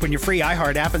 iHeart. Open your free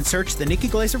iHeart app and search the Nikki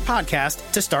Glazer Podcast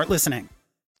to start listening.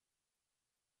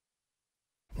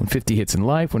 When 50 hits in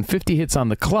life, when 50 hits on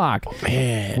the clock,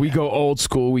 we go old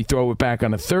school. We throw it back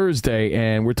on a Thursday,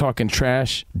 and we're talking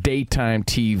trash daytime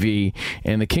TV.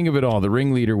 And the king of it all, the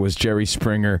ringleader, was Jerry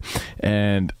Springer.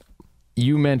 And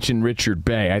you mentioned Richard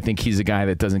Bay. I think he's a guy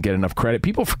that doesn't get enough credit.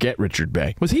 People forget Richard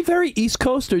Bay. Was he very East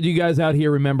Coast, or do you guys out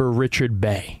here remember Richard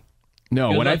Bay?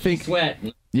 No, when I think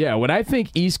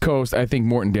East Coast, I think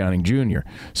Morton Downing Jr.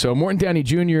 So Morton Downey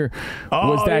Jr.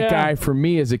 was that guy for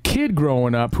me as a kid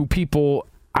growing up who people,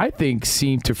 I think,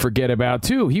 seem to forget about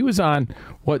too. He was on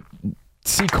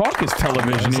Sea Caucus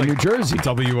television in New Jersey.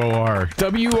 WOR.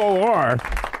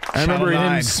 I remember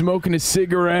him smoking a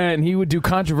cigarette, and he would do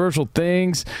controversial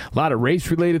things, a lot of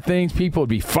race-related things. People would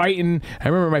be fighting. I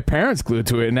remember my parents glued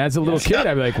to it, and as a little kid,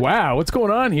 I'd be like, wow, what's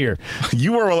going on here?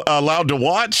 You were allowed to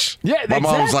watch? Yeah, My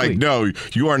mom was like, no,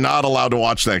 you are not allowed to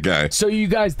watch that guy. So you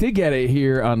guys did get it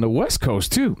here on the West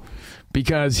Coast, too,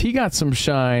 because he got some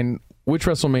shine Which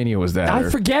WrestleMania was that? I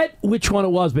forget which one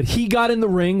it was, but he got in the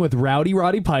ring with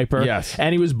Roddy Piper. Yes.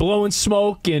 And he was blowing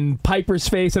smoke in Piper's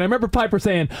face. And I remember Piper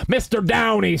saying, "Mr.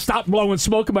 Downey, stop blowing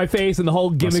smoke in my face." And the whole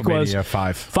gimmick was... WrestleMania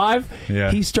 5. 5?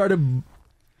 Yeah. He started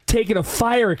taking a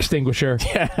fire extinguisher.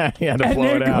 Yeah, he had to and blow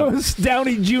there it out. goes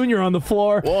Downey Jr. on the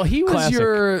floor. Well, he was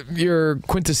Classic. your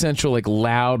quintessential like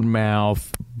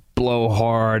loudmouth, blow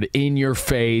hard, in your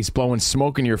face, blowing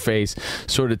smoke in your face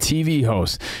sort of TV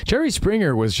host. Jerry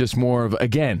Springer was just more of,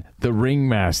 again, the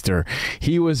ringmaster.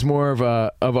 He was more of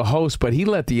a host, but he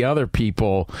let the other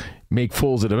people make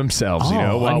fools of themselves,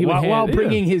 while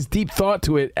bringing his deep thought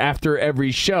to it after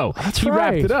every show. He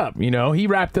wrapped it up, He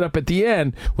wrapped it up at the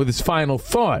end with his final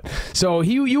thought. So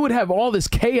you would have all this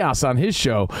chaos on his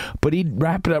show, but he'd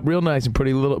wrap it up real nice and put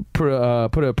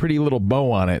a pretty little bow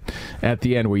on it at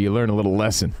the end where you learn a little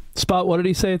lesson. Spot, what did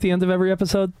he say at the end of every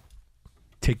episode?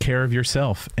 Take care of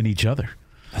yourself and each other.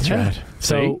 That's right.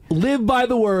 So live by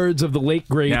the words of the late,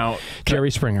 great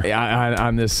Jerry Springer.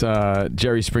 On this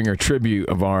Jerry Springer tribute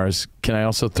of ours, can I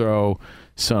also throw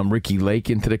some Ricky Lake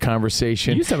into the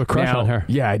conversation? You used to have a crush on her.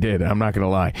 Yeah, I did. I'm not going to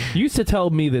lie. You used to tell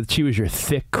me that she was your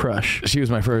thick crush. She was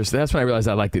my first. That's when I realized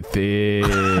I liked it thick.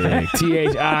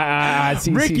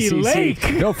 T-H-I-I-C-C-C-C. Ricky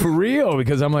Lake. No, for real,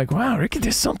 because I'm like, wow, Ricky,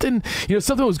 there's something,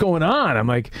 something was going on. I'm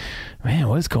like, man,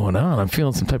 what is going on? I'm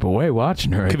feeling some type of way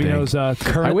watching her. Covino's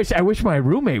current. I wish my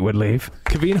roommate would leave.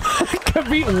 Covino.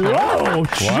 Whoa,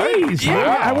 jeez.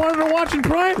 Yeah, I wanted to watch in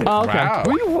private. Oh, okay.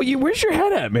 Wow. Where's your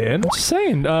head at, man? I'm just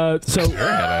saying.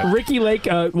 Ricky Lake,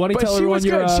 why don't you tell everyone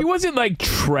she wasn't like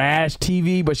trash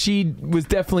TV, but she was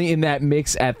definitely in that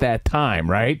mix at that time,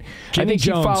 right? Jenny I think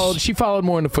Jones. she followed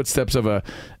more in the footsteps of a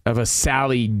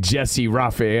Sally Jesse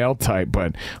Raphael type,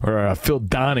 or a Phil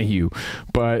Donahue,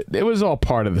 but it was all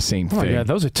part of the same thing. Yeah,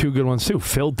 those are two good ones too.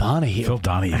 Phil Donahue.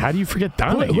 How do you forget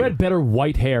Donahue? Who had better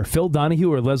white hair, Phil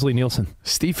Donahue or Leslie Nielsen?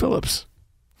 Steve Phillips.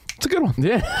 It's a good one.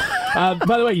 Yeah.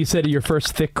 By the way, you said your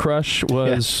first thick crush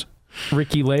was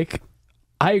Ricky Lake.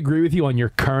 I agree with you on your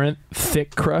current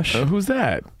thick crush. Who's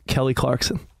that? Kelly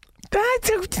Clarkson. That's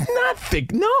not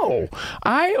thick. No.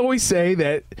 I always say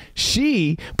that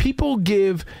people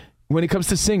give, when it comes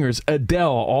to singers, Adele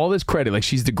all this credit, like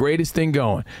she's the greatest thing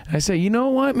going. And I say, you know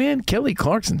what, man? Kelly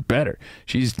Clarkson's better.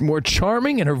 She's more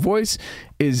charming, and her voice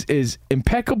is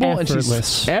impeccable, and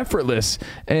she's effortless.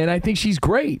 And I think she's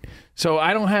great. So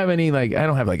I don't have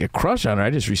a crush on her.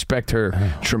 I just respect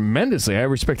her tremendously. I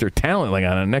respect her talent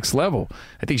on a next level.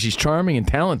 I think she's charming and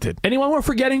talented. Anyone we're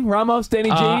forgetting? Ramos, Danny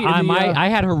G? I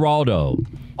had Geraldo.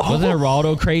 Wasn't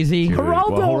Geraldo crazy?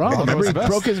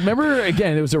 Geraldo. Remember,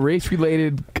 again, it was a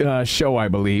race-related show, I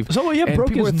believe. So, yeah, and broke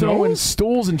people his were throwing nose?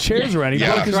 stools and chairs around. He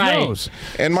broke his nose.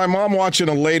 And my mom watching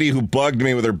a lady who bugged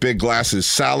me with her big glasses,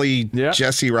 Sally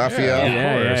Jesse Raphael.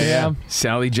 Yeah.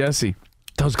 Sally Jesse.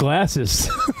 Those glasses.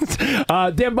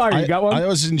 Dan Byer, you got one? I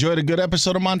always enjoyed a good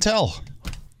episode of Montel.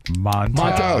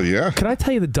 Montel, yeah. Can I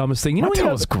tell you the dumbest thing?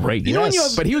 Montel was great.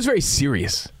 But he was very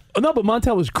serious. No, but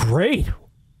Montel was great.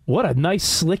 What a nice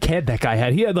slick head that guy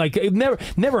had. He had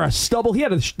never a stubble. He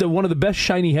had one of the best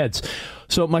shiny heads.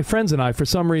 So my friends and I, for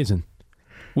some reason,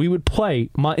 we would play,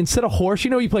 instead of horse,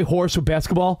 you play horse with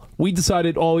basketball? We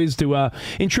decided always to,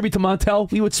 in tribute to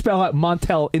Montel, we would spell out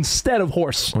Montel instead of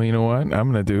horse. Well, you know what?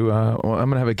 I'm going to do, I'm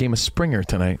going to have a game of Springer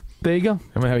tonight. There you go. I'm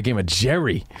going to have a game of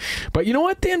Jerry. But you know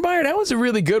what, Dan Byer? That was a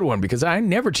really good one because I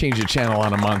never changed the channel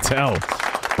on a Montel.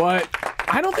 But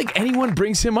I don't think anyone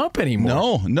brings him up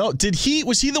anymore. No.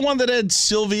 Was he the one that had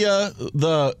Sylvia,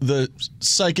 the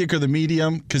psychic or the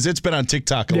medium? Because it's been on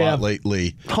TikTok a lot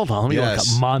lately. Hold on, let me look up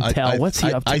Montel. What's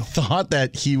he up to? I thought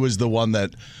that he was the one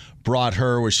that brought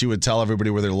her, where she would tell everybody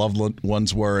where their loved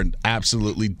ones were and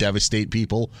absolutely devastate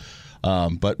people.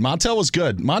 But Montel was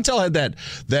good. Montel had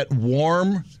that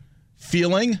warm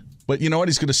feeling. But you know what?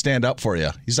 He's going to stand up for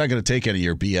you. He's not going to take any of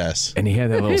your BS. And he had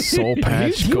that little soul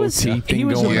patch goatee thing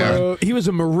going on. He was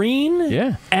a Marine.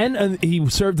 Yeah. And he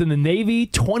served in the Navy,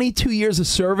 22 years of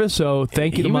service. So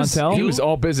thank you to Montel. He was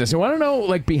all business. I want to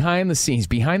know, behind the scenes,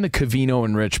 behind the Covino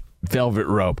and Rich velvet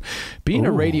rope. Being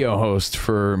a radio host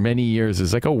for many years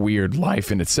is like a weird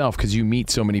life in itself because you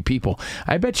meet so many people.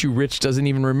 I bet you Rich doesn't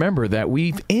even remember that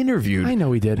we've interviewed. I know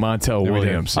we did. Montel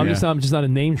Williams. I'm just not a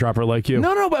name dropper like you.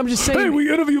 No, but I'm just saying. Hey,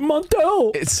 we interviewed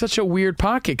Montel. It's such a weird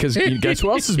pocket because guess who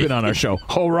else has been on our show?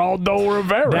 Geraldo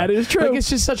Rivera. That is true.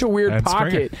 It's just such a weird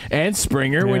pocket. And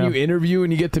Springer when you interview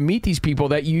and you get to meet these people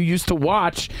that you used to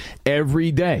watch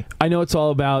every day. I know it's all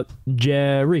about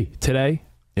Jerry today.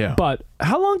 Yeah. But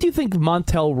how long do you think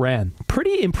Montel ran?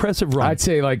 Pretty impressive run. I'd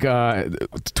say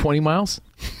 20 miles.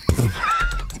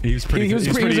 He was pretty in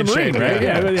shape, right?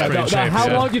 Yeah. How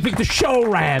long do you think the show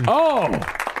ran? Oh,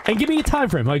 And give me a time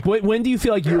frame. Like, when do you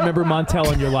feel like you remember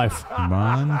Montel in your life?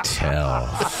 Montel.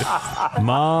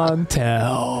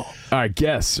 All right,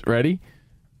 guess. Ready?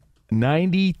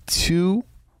 92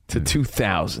 to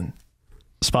 2000.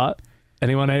 Spot?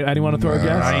 Anyone want to throw a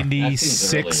guess?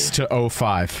 96 to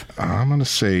 05. I'm gonna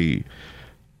say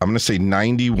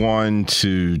 91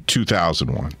 to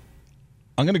 2001.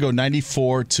 I'm going to go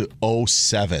 94 to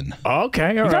 07.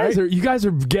 Okay, all right. You guys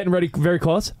are getting ready very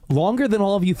close. Longer than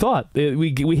all of you thought.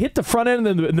 We hit the front end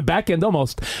and the back end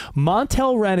almost.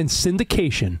 Montel ran in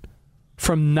syndication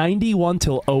from 91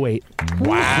 till 08.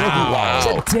 Wow. That's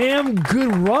a damn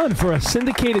good run for a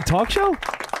syndicated talk show.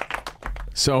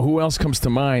 So who else comes to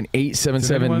mind?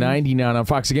 877-99 on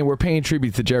Fox. Again, we're paying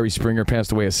tribute to Jerry Springer,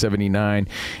 passed away at 79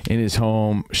 in his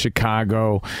home,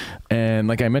 Chicago. And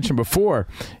like I mentioned before,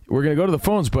 we're going to go to the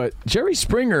phones, but Jerry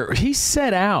Springer, he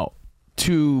set out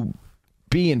to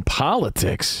be in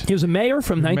politics. He was a mayor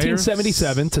from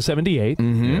 1977 to 78.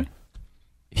 Mm-hmm.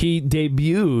 He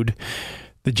debuted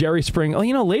the Jerry Springer.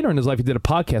 Later in his life he did a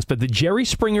podcast, but the Jerry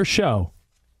Springer Show,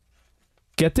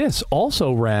 get this,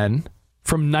 also ran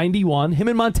from 91. Him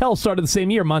and Montel started the same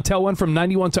year. Montel went from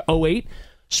 91 to 08.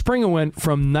 Springer went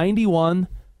from 91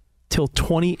 till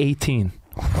 2018.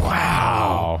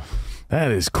 Wow.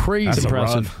 That is crazy. That's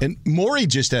impressive. And Maury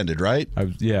just ended, right?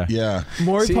 Yeah. Yeah.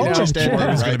 Maury just ended.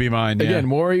 Maury was right? going to be mine. Yeah. Again,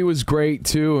 Maury was great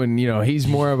too, and he's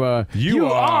more of a you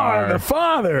are the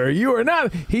father. You are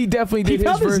not. He definitely did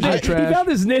his version of trash. He found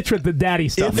his niche with the daddy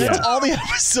stuff. That's all the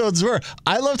episodes were.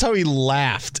 I loved how he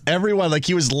laughed. Everyone,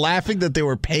 he was laughing that they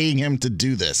were paying him to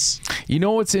do this. You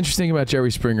know what's interesting about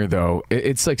Jerry Springer though?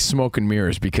 It's like smoke and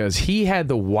mirrors because he had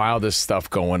the wildest stuff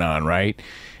going on, right?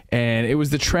 And it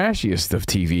was the trashiest of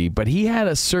TV, but he had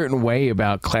a certain way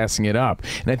about classing it up.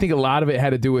 And I think a lot of it had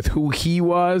to do with who he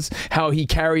was, how he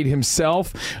carried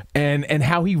himself, and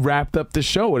how he wrapped up the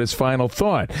show with his final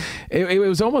thought. It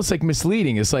was almost like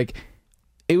misleading. It's like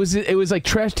it was like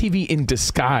trash TV in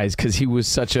disguise because he was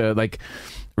such a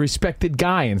respected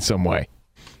guy in some way.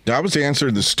 I was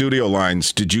answering the studio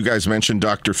lines. Did you guys mention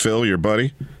Dr. Phil, your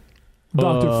buddy?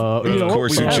 Of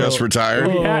course, he just retired.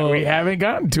 We haven't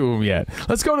gotten to him yet.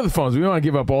 Let's go to the phones. We don't want to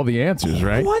give up all the answers,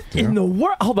 right? What in the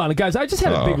world? Hold on, guys. I just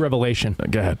had a big revelation.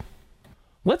 Go ahead.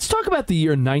 Let's talk about the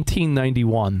year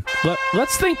 1991.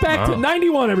 Let's think back to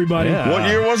 91, everybody. Yeah. What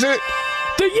year was it?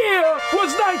 The year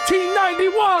was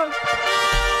 1991.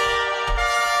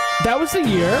 That was the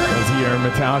year. That was the year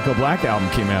Metallica Black Album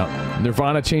came out.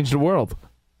 Nirvana changed the world.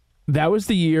 That was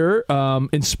the year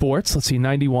in sports. Let's see,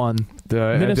 91.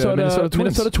 The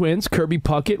Minnesota Twins. Kirby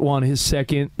Puckett won his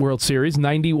second World Series.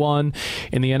 91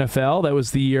 in the NFL. That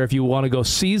was the year, if you want to go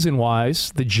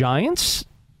season-wise, the Giants.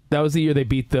 That was the year they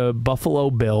beat the Buffalo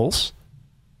Bills.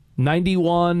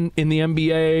 91 in the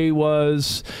NBA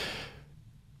was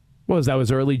that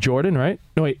was early Jordan, right?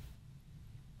 No, wait.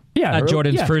 Yeah,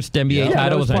 Jordan's first NBA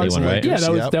title was 91, right? Yeah,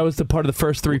 that was the part of the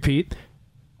first three-peat.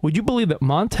 Would you believe that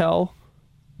Montel,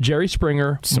 Jerry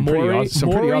Springer, some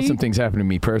pretty awesome things happened to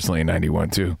me personally in 91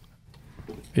 too.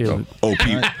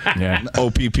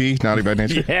 OPP, Naughty by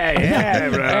Nature. Yeah,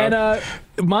 bro. And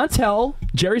Montel,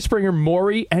 Jerry Springer,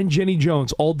 Maury, and Jenny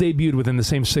Jones all debuted within the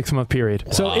same 6-month period.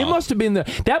 Wow. So it must have been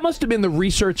the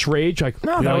research rage.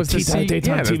 That was the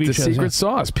secret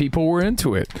sauce. People were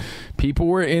into it.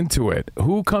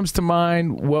 Who comes to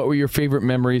mind? What were your favorite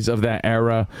memories of that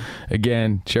era?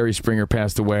 Again, Jerry Springer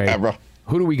passed away.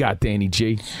 Who do we got, Danny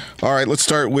G? All right, let's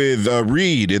start with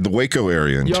Reed in the Waco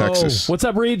area in Texas. What's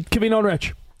up, Reed? Covino and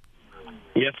Rich.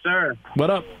 Yes, sir. What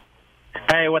up?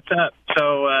 Hey, what's up?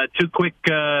 So, two quick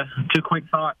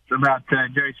thoughts about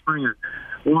Jerry Springer.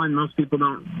 One, most people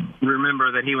don't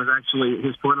remember that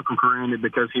his political career ended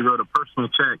because he wrote a personal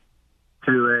check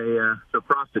to a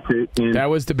prostitute. That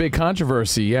was the big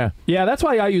controversy, yeah. Yeah, that's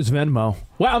why I use Venmo.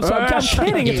 Well, I'm sorry, I'm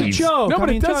kidding. It's a joke. No,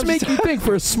 but it does make you think,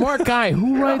 for a smart guy,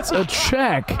 who writes a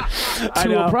check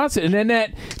to a prostitute? And then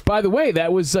that, by the way,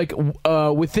 that was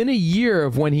within a year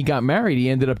of when he got married, he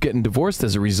ended up getting divorced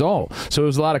as a result. So there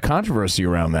was a lot of controversy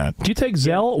around that. Do you take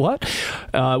Zelle? What?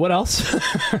 What else?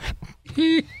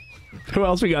 Who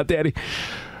else we got, Daddy?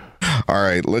 All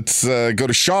right, let's go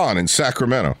to Sean in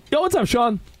Sacramento. Yo, what's up,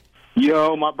 Sean?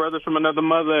 Yo, my brother's from another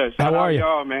mother. How are you?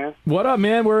 Y'all, man? What up,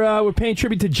 man? We're paying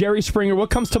tribute to Jerry Springer. What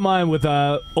comes to mind with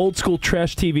old school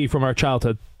trash TV from our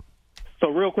childhood? So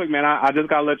real quick, man, I just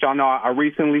got to let y'all know I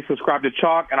recently subscribed to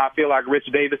Chalk, and I feel like Rich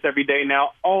Davis every day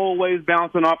now, always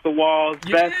bouncing off the walls.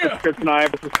 Best subscription I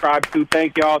ever subscribed to.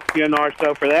 Thank y'all, TNR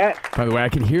Show, for that. By the way, I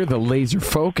can hear the laser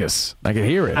focus. I can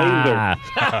hear it. My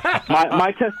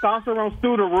testosterone's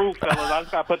through the roof, fellas. I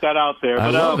just got to put that out there. I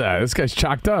love that. This guy's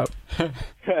chalked up.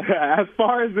 As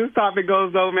far as this topic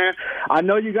goes, though, man, I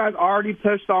know you guys already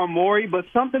touched on Maury, but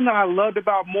something that I loved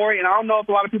about Maury, and I don't know if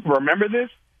a lot of people remember this,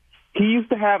 he used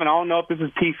to have, and I don't know if this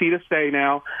is PC to say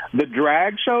now, the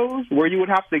drag shows where you would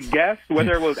have to guess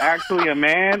whether it was actually a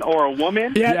man or a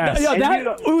woman. Yeah,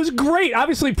 it was great.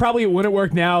 Obviously, probably it wouldn't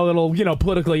work now. A little,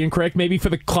 politically incorrect, maybe for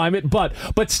the climate, but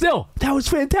still, that was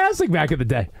fantastic back in the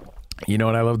day. You know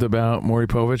what I loved about Maury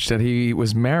Povich? That he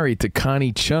was married to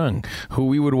Connie Chung, who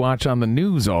we would watch on the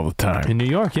news all the time. In New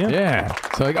York, yeah. Yeah.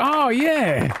 So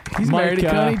he's married to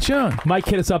Connie Chung. Mike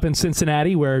hit us up in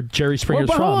Cincinnati, where Jerry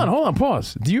Springer's from. Hold on,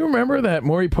 pause. Do you remember that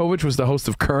Maury Povich was the host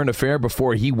of Current Affair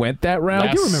before he went that route?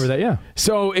 I do remember that, yeah.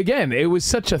 So, again, it was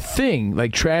such a thing.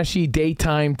 Like, trashy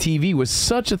daytime TV was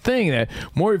such a thing that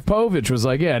Maury Povich was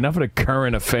like, yeah, enough of the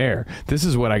Current Affair. This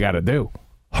is what I got to do.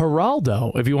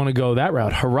 Geraldo, if you want to go that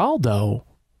route, Geraldo,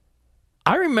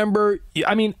 I remember,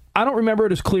 I don't remember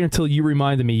it as clear until you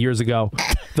reminded me years ago.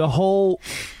 The whole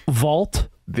vault.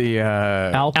 The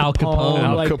Al Capone.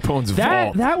 Al Capone's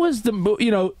vault. That was the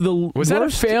was worst, that a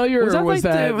failure? Was that or was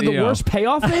that the worst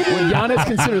payoff? Maybe? Would Giannis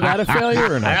consider that a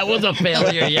failure or not? That was a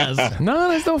failure. Yes. No,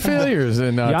 there's no failures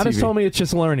in Giannis TV. told me it's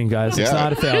just learning, guys. It's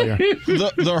not a failure.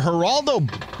 The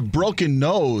Geraldo broken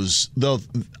nose, though,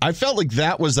 I felt like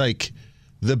that was like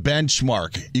the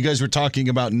benchmark. You guys were talking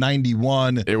about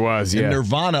 91. It was, yeah. And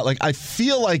Nirvana. Like, I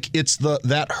feel like it's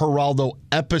that Geraldo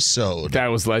episode. That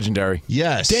was legendary.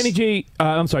 Yes. Danny G,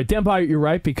 I'm sorry, Dan Byer, you're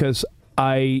right, because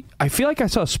I feel like I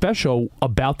saw a special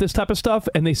about this type of stuff,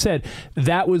 and they said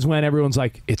that was when everyone's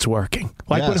like, it's working.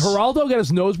 Like when Geraldo got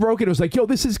his nose broken, it was like, yo,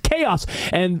 this is chaos.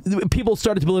 And people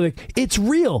started to believe, like, it's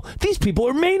real. These people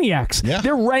are maniacs. Yeah.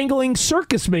 They're wrangling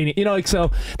circus maniacs. So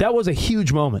that was a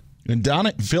huge moment. And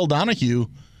Phil Donahue,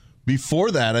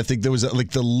 before that, I think there was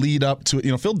like the lead up to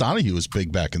it. Phil Donahue was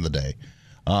big back in the day.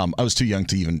 I was too young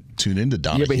to even tune into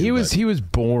Donahue. Yeah, but he was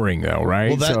boring though, right?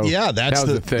 Well, that was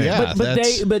the thing. Yeah,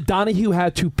 but Donahue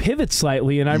had to pivot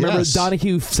slightly, and I remember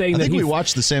Donahue saying that we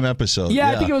watched the same episode. Yeah,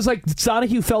 I think it was like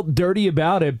Donahue felt dirty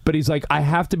about it, but he's like, I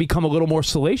have to become a little more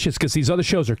salacious because these other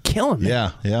shows are killing me.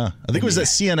 Yeah. I think it was that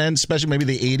CNN special, maybe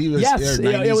the 80s. Yes,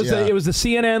 90s, it was the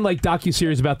CNN like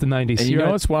docuseries about the 90s. And you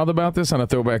know what's wild about this on a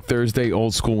Throwback Thursday,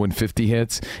 Old School when 50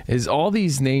 hits, is all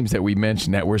these names that we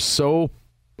mentioned that were so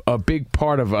a big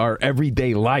part of our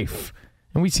everyday life.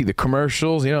 And we see the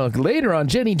commercials, later on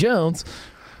Jenny Jones.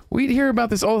 We'd hear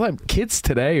about this all the time. Kids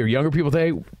today or younger people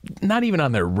today, not even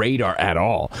on their radar at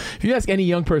all. If you ask any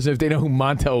young person if they know who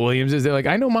Montel Williams is, they're like,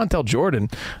 I know Montel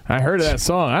Jordan. I heard of that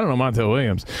song. I don't know Montel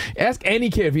Williams. Ask any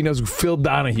kid if he knows who Phil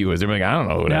Donahue is. They're like, I don't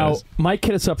know who that is. Now, Mike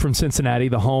hit us up from Cincinnati,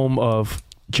 the home of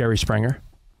Jerry Springer.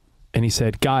 And he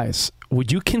said, guys,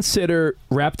 would you consider,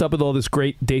 wrapped up with all this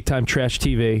great daytime trash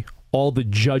TV, all the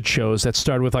judge shows that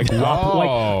started with like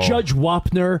Judge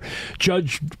Wapner,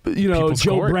 Judge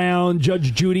Joe Court. Brown,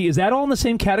 Judge Judy. Is that all in the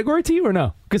same category to you or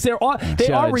no? Because they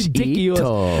are ridiculous.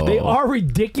 Ito. They are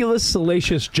ridiculous,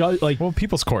 salacious judge.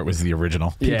 People's Court was the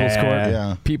original. People's Court.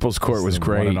 Yeah. People's Court was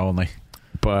great. One and only.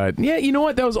 But yeah, you know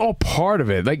what? That was all part of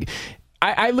it. Like,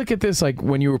 I look at this like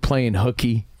when you were playing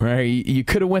hooky, right? You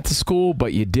could have went to school,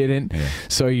 but you didn't. Yeah.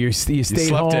 So you stayed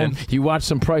home. You watched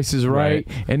some Prices Right,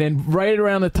 and then right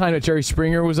around the time that Jerry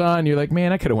Springer was on, you're like,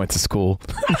 man, I could have went to school.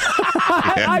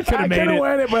 I could have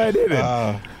went it, but I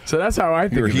didn't. So that's how I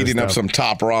think. You were heating up some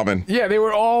top ramen. Yeah, they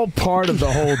were all part of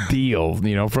the whole deal.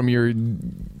 From your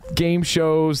game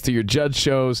shows to your judge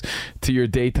shows to your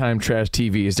daytime trash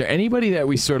TV. Is there anybody that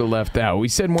we sort of left out? We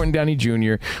said Morton Downey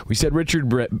Jr. We said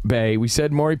Richard Bay. We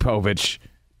said Maury Povich.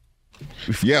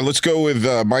 Yeah, let's go with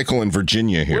Michael in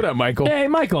Virginia here. What up, Michael? Hey,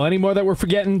 Michael. Any more that we're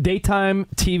forgetting? Daytime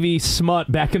TV smut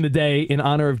back in the day in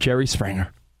honor of Jerry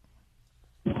Springer.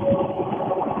 Hey,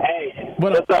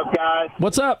 what's up, guys?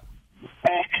 What's up?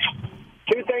 Hey,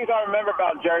 two things I remember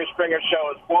about Jerry Springer's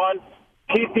show is one,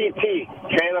 TPT,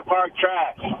 Trailer Park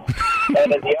Trash.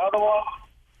 And then the other one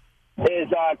is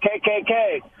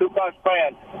KKK, Ku Klux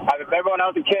Klan. I remember when I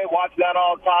was a kid watching that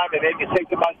all the time. It made me sick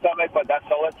to my stomach, but that's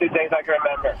the only two things I can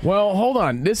remember. Well, hold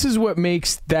on. This is what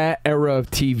makes that era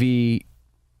of TV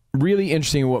really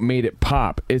interesting and what made it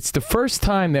pop. It's the first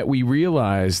time that we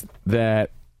realized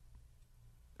that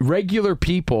regular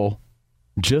people,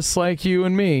 just like you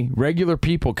and me, regular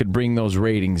people could bring those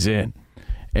ratings in.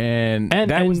 And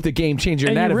that was the game changer.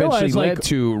 And that eventually led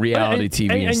to reality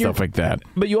TV and stuff like that.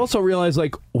 But you also realize,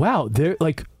 like, wow, they're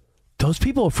like, those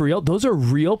people are for real. Those are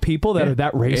real people that are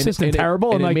that racist and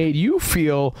terrible. And like, it made you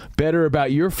feel better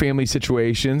about your family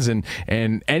situations and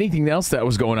anything else that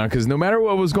was going on. Because no matter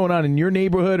what was going on in your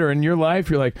neighborhood or in your life,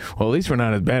 you're like, well, at least we're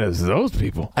not as bad as those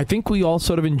people. I think we all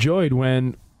sort of enjoyed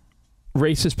when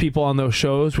racist people on those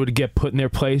shows would get put in their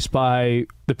place by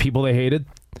the people they hated.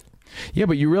 Yeah,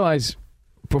 but you realize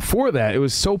before that, it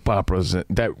was soap operas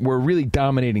that were really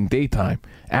dominating daytime.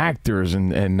 Actors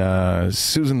and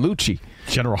Susan Lucci.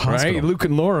 General Hospital. Right? Luke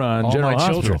and Laura on General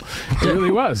Hospital. It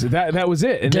really was. That was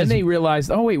it. And then they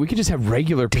realized, oh, wait, we could just have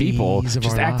regular people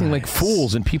just acting like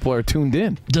fools and people are tuned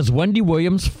in. Does Wendy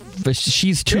Williams,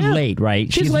 she's too late,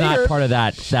 right? She's not part of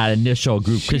that initial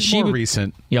group. She's more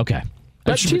recent. Yeah, okay.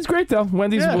 But she's great, though.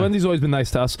 Wendy's always been nice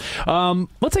to us.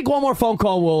 Let's take one more phone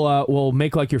call. We'll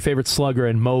make like your favorite slugger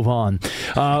and move on.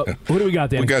 Who do we got,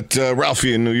 Danny? We got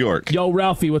Ralphie in New York. Yo,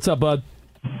 Ralphie, what's up, bud?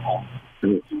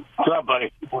 What's up,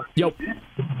 buddy? Yo.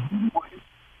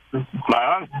 Am I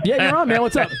on? Yeah, you're on, man.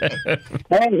 What's up? Hey,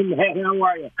 how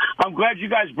are you? I'm glad you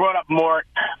guys brought up Mort.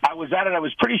 I was at it. I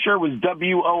was pretty sure it was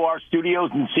WOR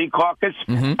Studios in Sea Caucus.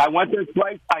 I went there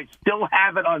twice. I still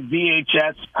have it on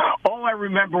VHS. All I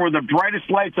remember were the brightest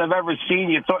lights I've ever seen.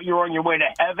 You thought you were on your way to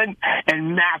heaven,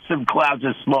 and massive clouds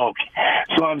of smoke.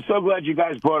 So I'm so glad you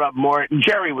guys brought up Mort.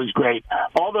 Jerry was great.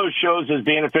 All those shows, as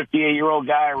being a 58-year-old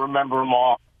guy, I remember them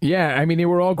all. Yeah, I mean, they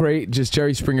were all great. Just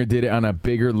Jerry Springer did it on a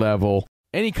bigger level.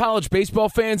 Any college baseball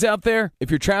fans out there? If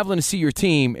you're traveling to see your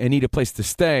team and need a place to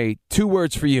stay, 2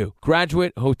 words for you: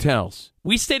 Graduate Hotels.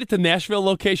 We stayed at the Nashville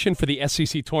location for the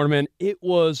SEC tournament. It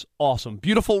was awesome.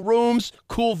 Beautiful rooms,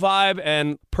 cool vibe,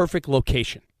 and perfect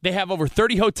location. They have over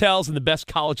 30 hotels in the best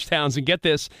college towns, and get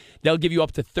this, they'll give you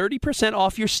up to 30%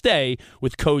 off your stay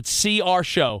with code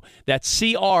CRSHOW. That's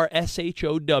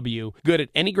CRSHOW. Good at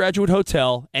any Graduate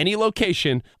Hotel, any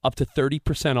location, up to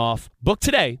 30% off. Book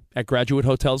today at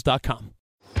graduatehotels.com.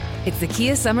 It's the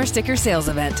Kia Summer Sticker Sales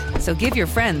Event, so give your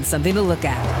friends something to look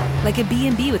at, like a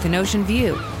B&B with an ocean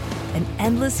view, an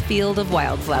endless field of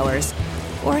wildflowers,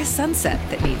 or a sunset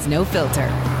that needs no filter.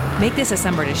 Make this a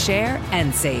summer to share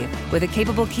and save with a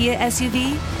capable Kia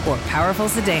SUV or powerful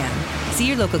sedan. See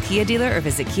your local Kia dealer or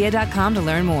visit kia.com to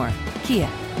learn more. Kia,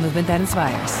 movement that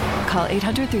inspires. Call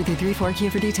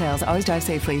 800-3334-KIA for details. Always drive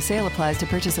safely. Sale applies to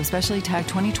purchase of specially tagged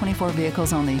 2024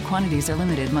 vehicles only. Quantities are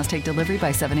limited. Must take delivery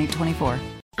by 7/8/24.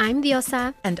 I'm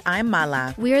Diosa. And I'm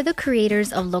Mala. We are the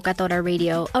creators of Locatora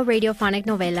Radio, a radiophonic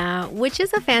novela, which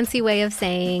is a fancy way of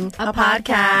saying a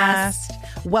podcast.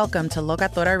 Welcome to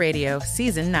Locatora Radio,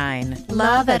 Season 9.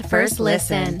 Love at first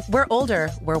listen. We're older,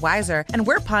 we're wiser, and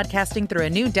we're podcasting through a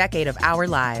new decade of our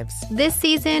lives. This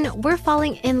season, we're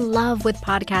falling in love with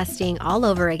podcasting all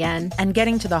over again. And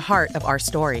getting to the heart of our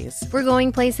stories. We're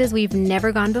going places we've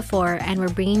never gone before, and we're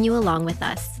bringing you along with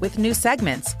us. With new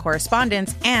segments,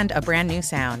 correspondence, and a brand new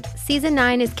sound. Season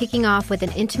 9 is kicking off with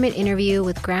an intimate interview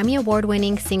with Grammy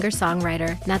Award-winning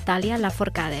singer-songwriter Natalia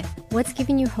Lafourcade. What's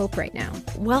giving you hope right now?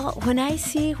 Well, when I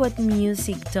see what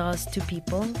music does to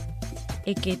people,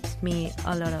 it gives me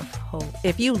a lot of hope.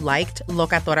 If you liked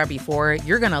Locatora before,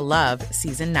 you're going to love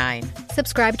Season 9.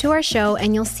 Subscribe to our show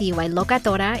and you'll see why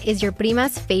Locatora is your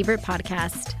prima's favorite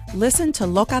podcast. Listen to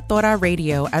Locatora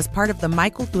Radio as part of the My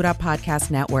Cultura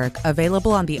Podcast Network,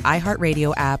 available on the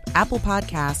iHeartRadio app, Apple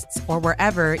Podcasts, or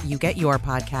wherever you get your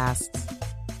podcasts.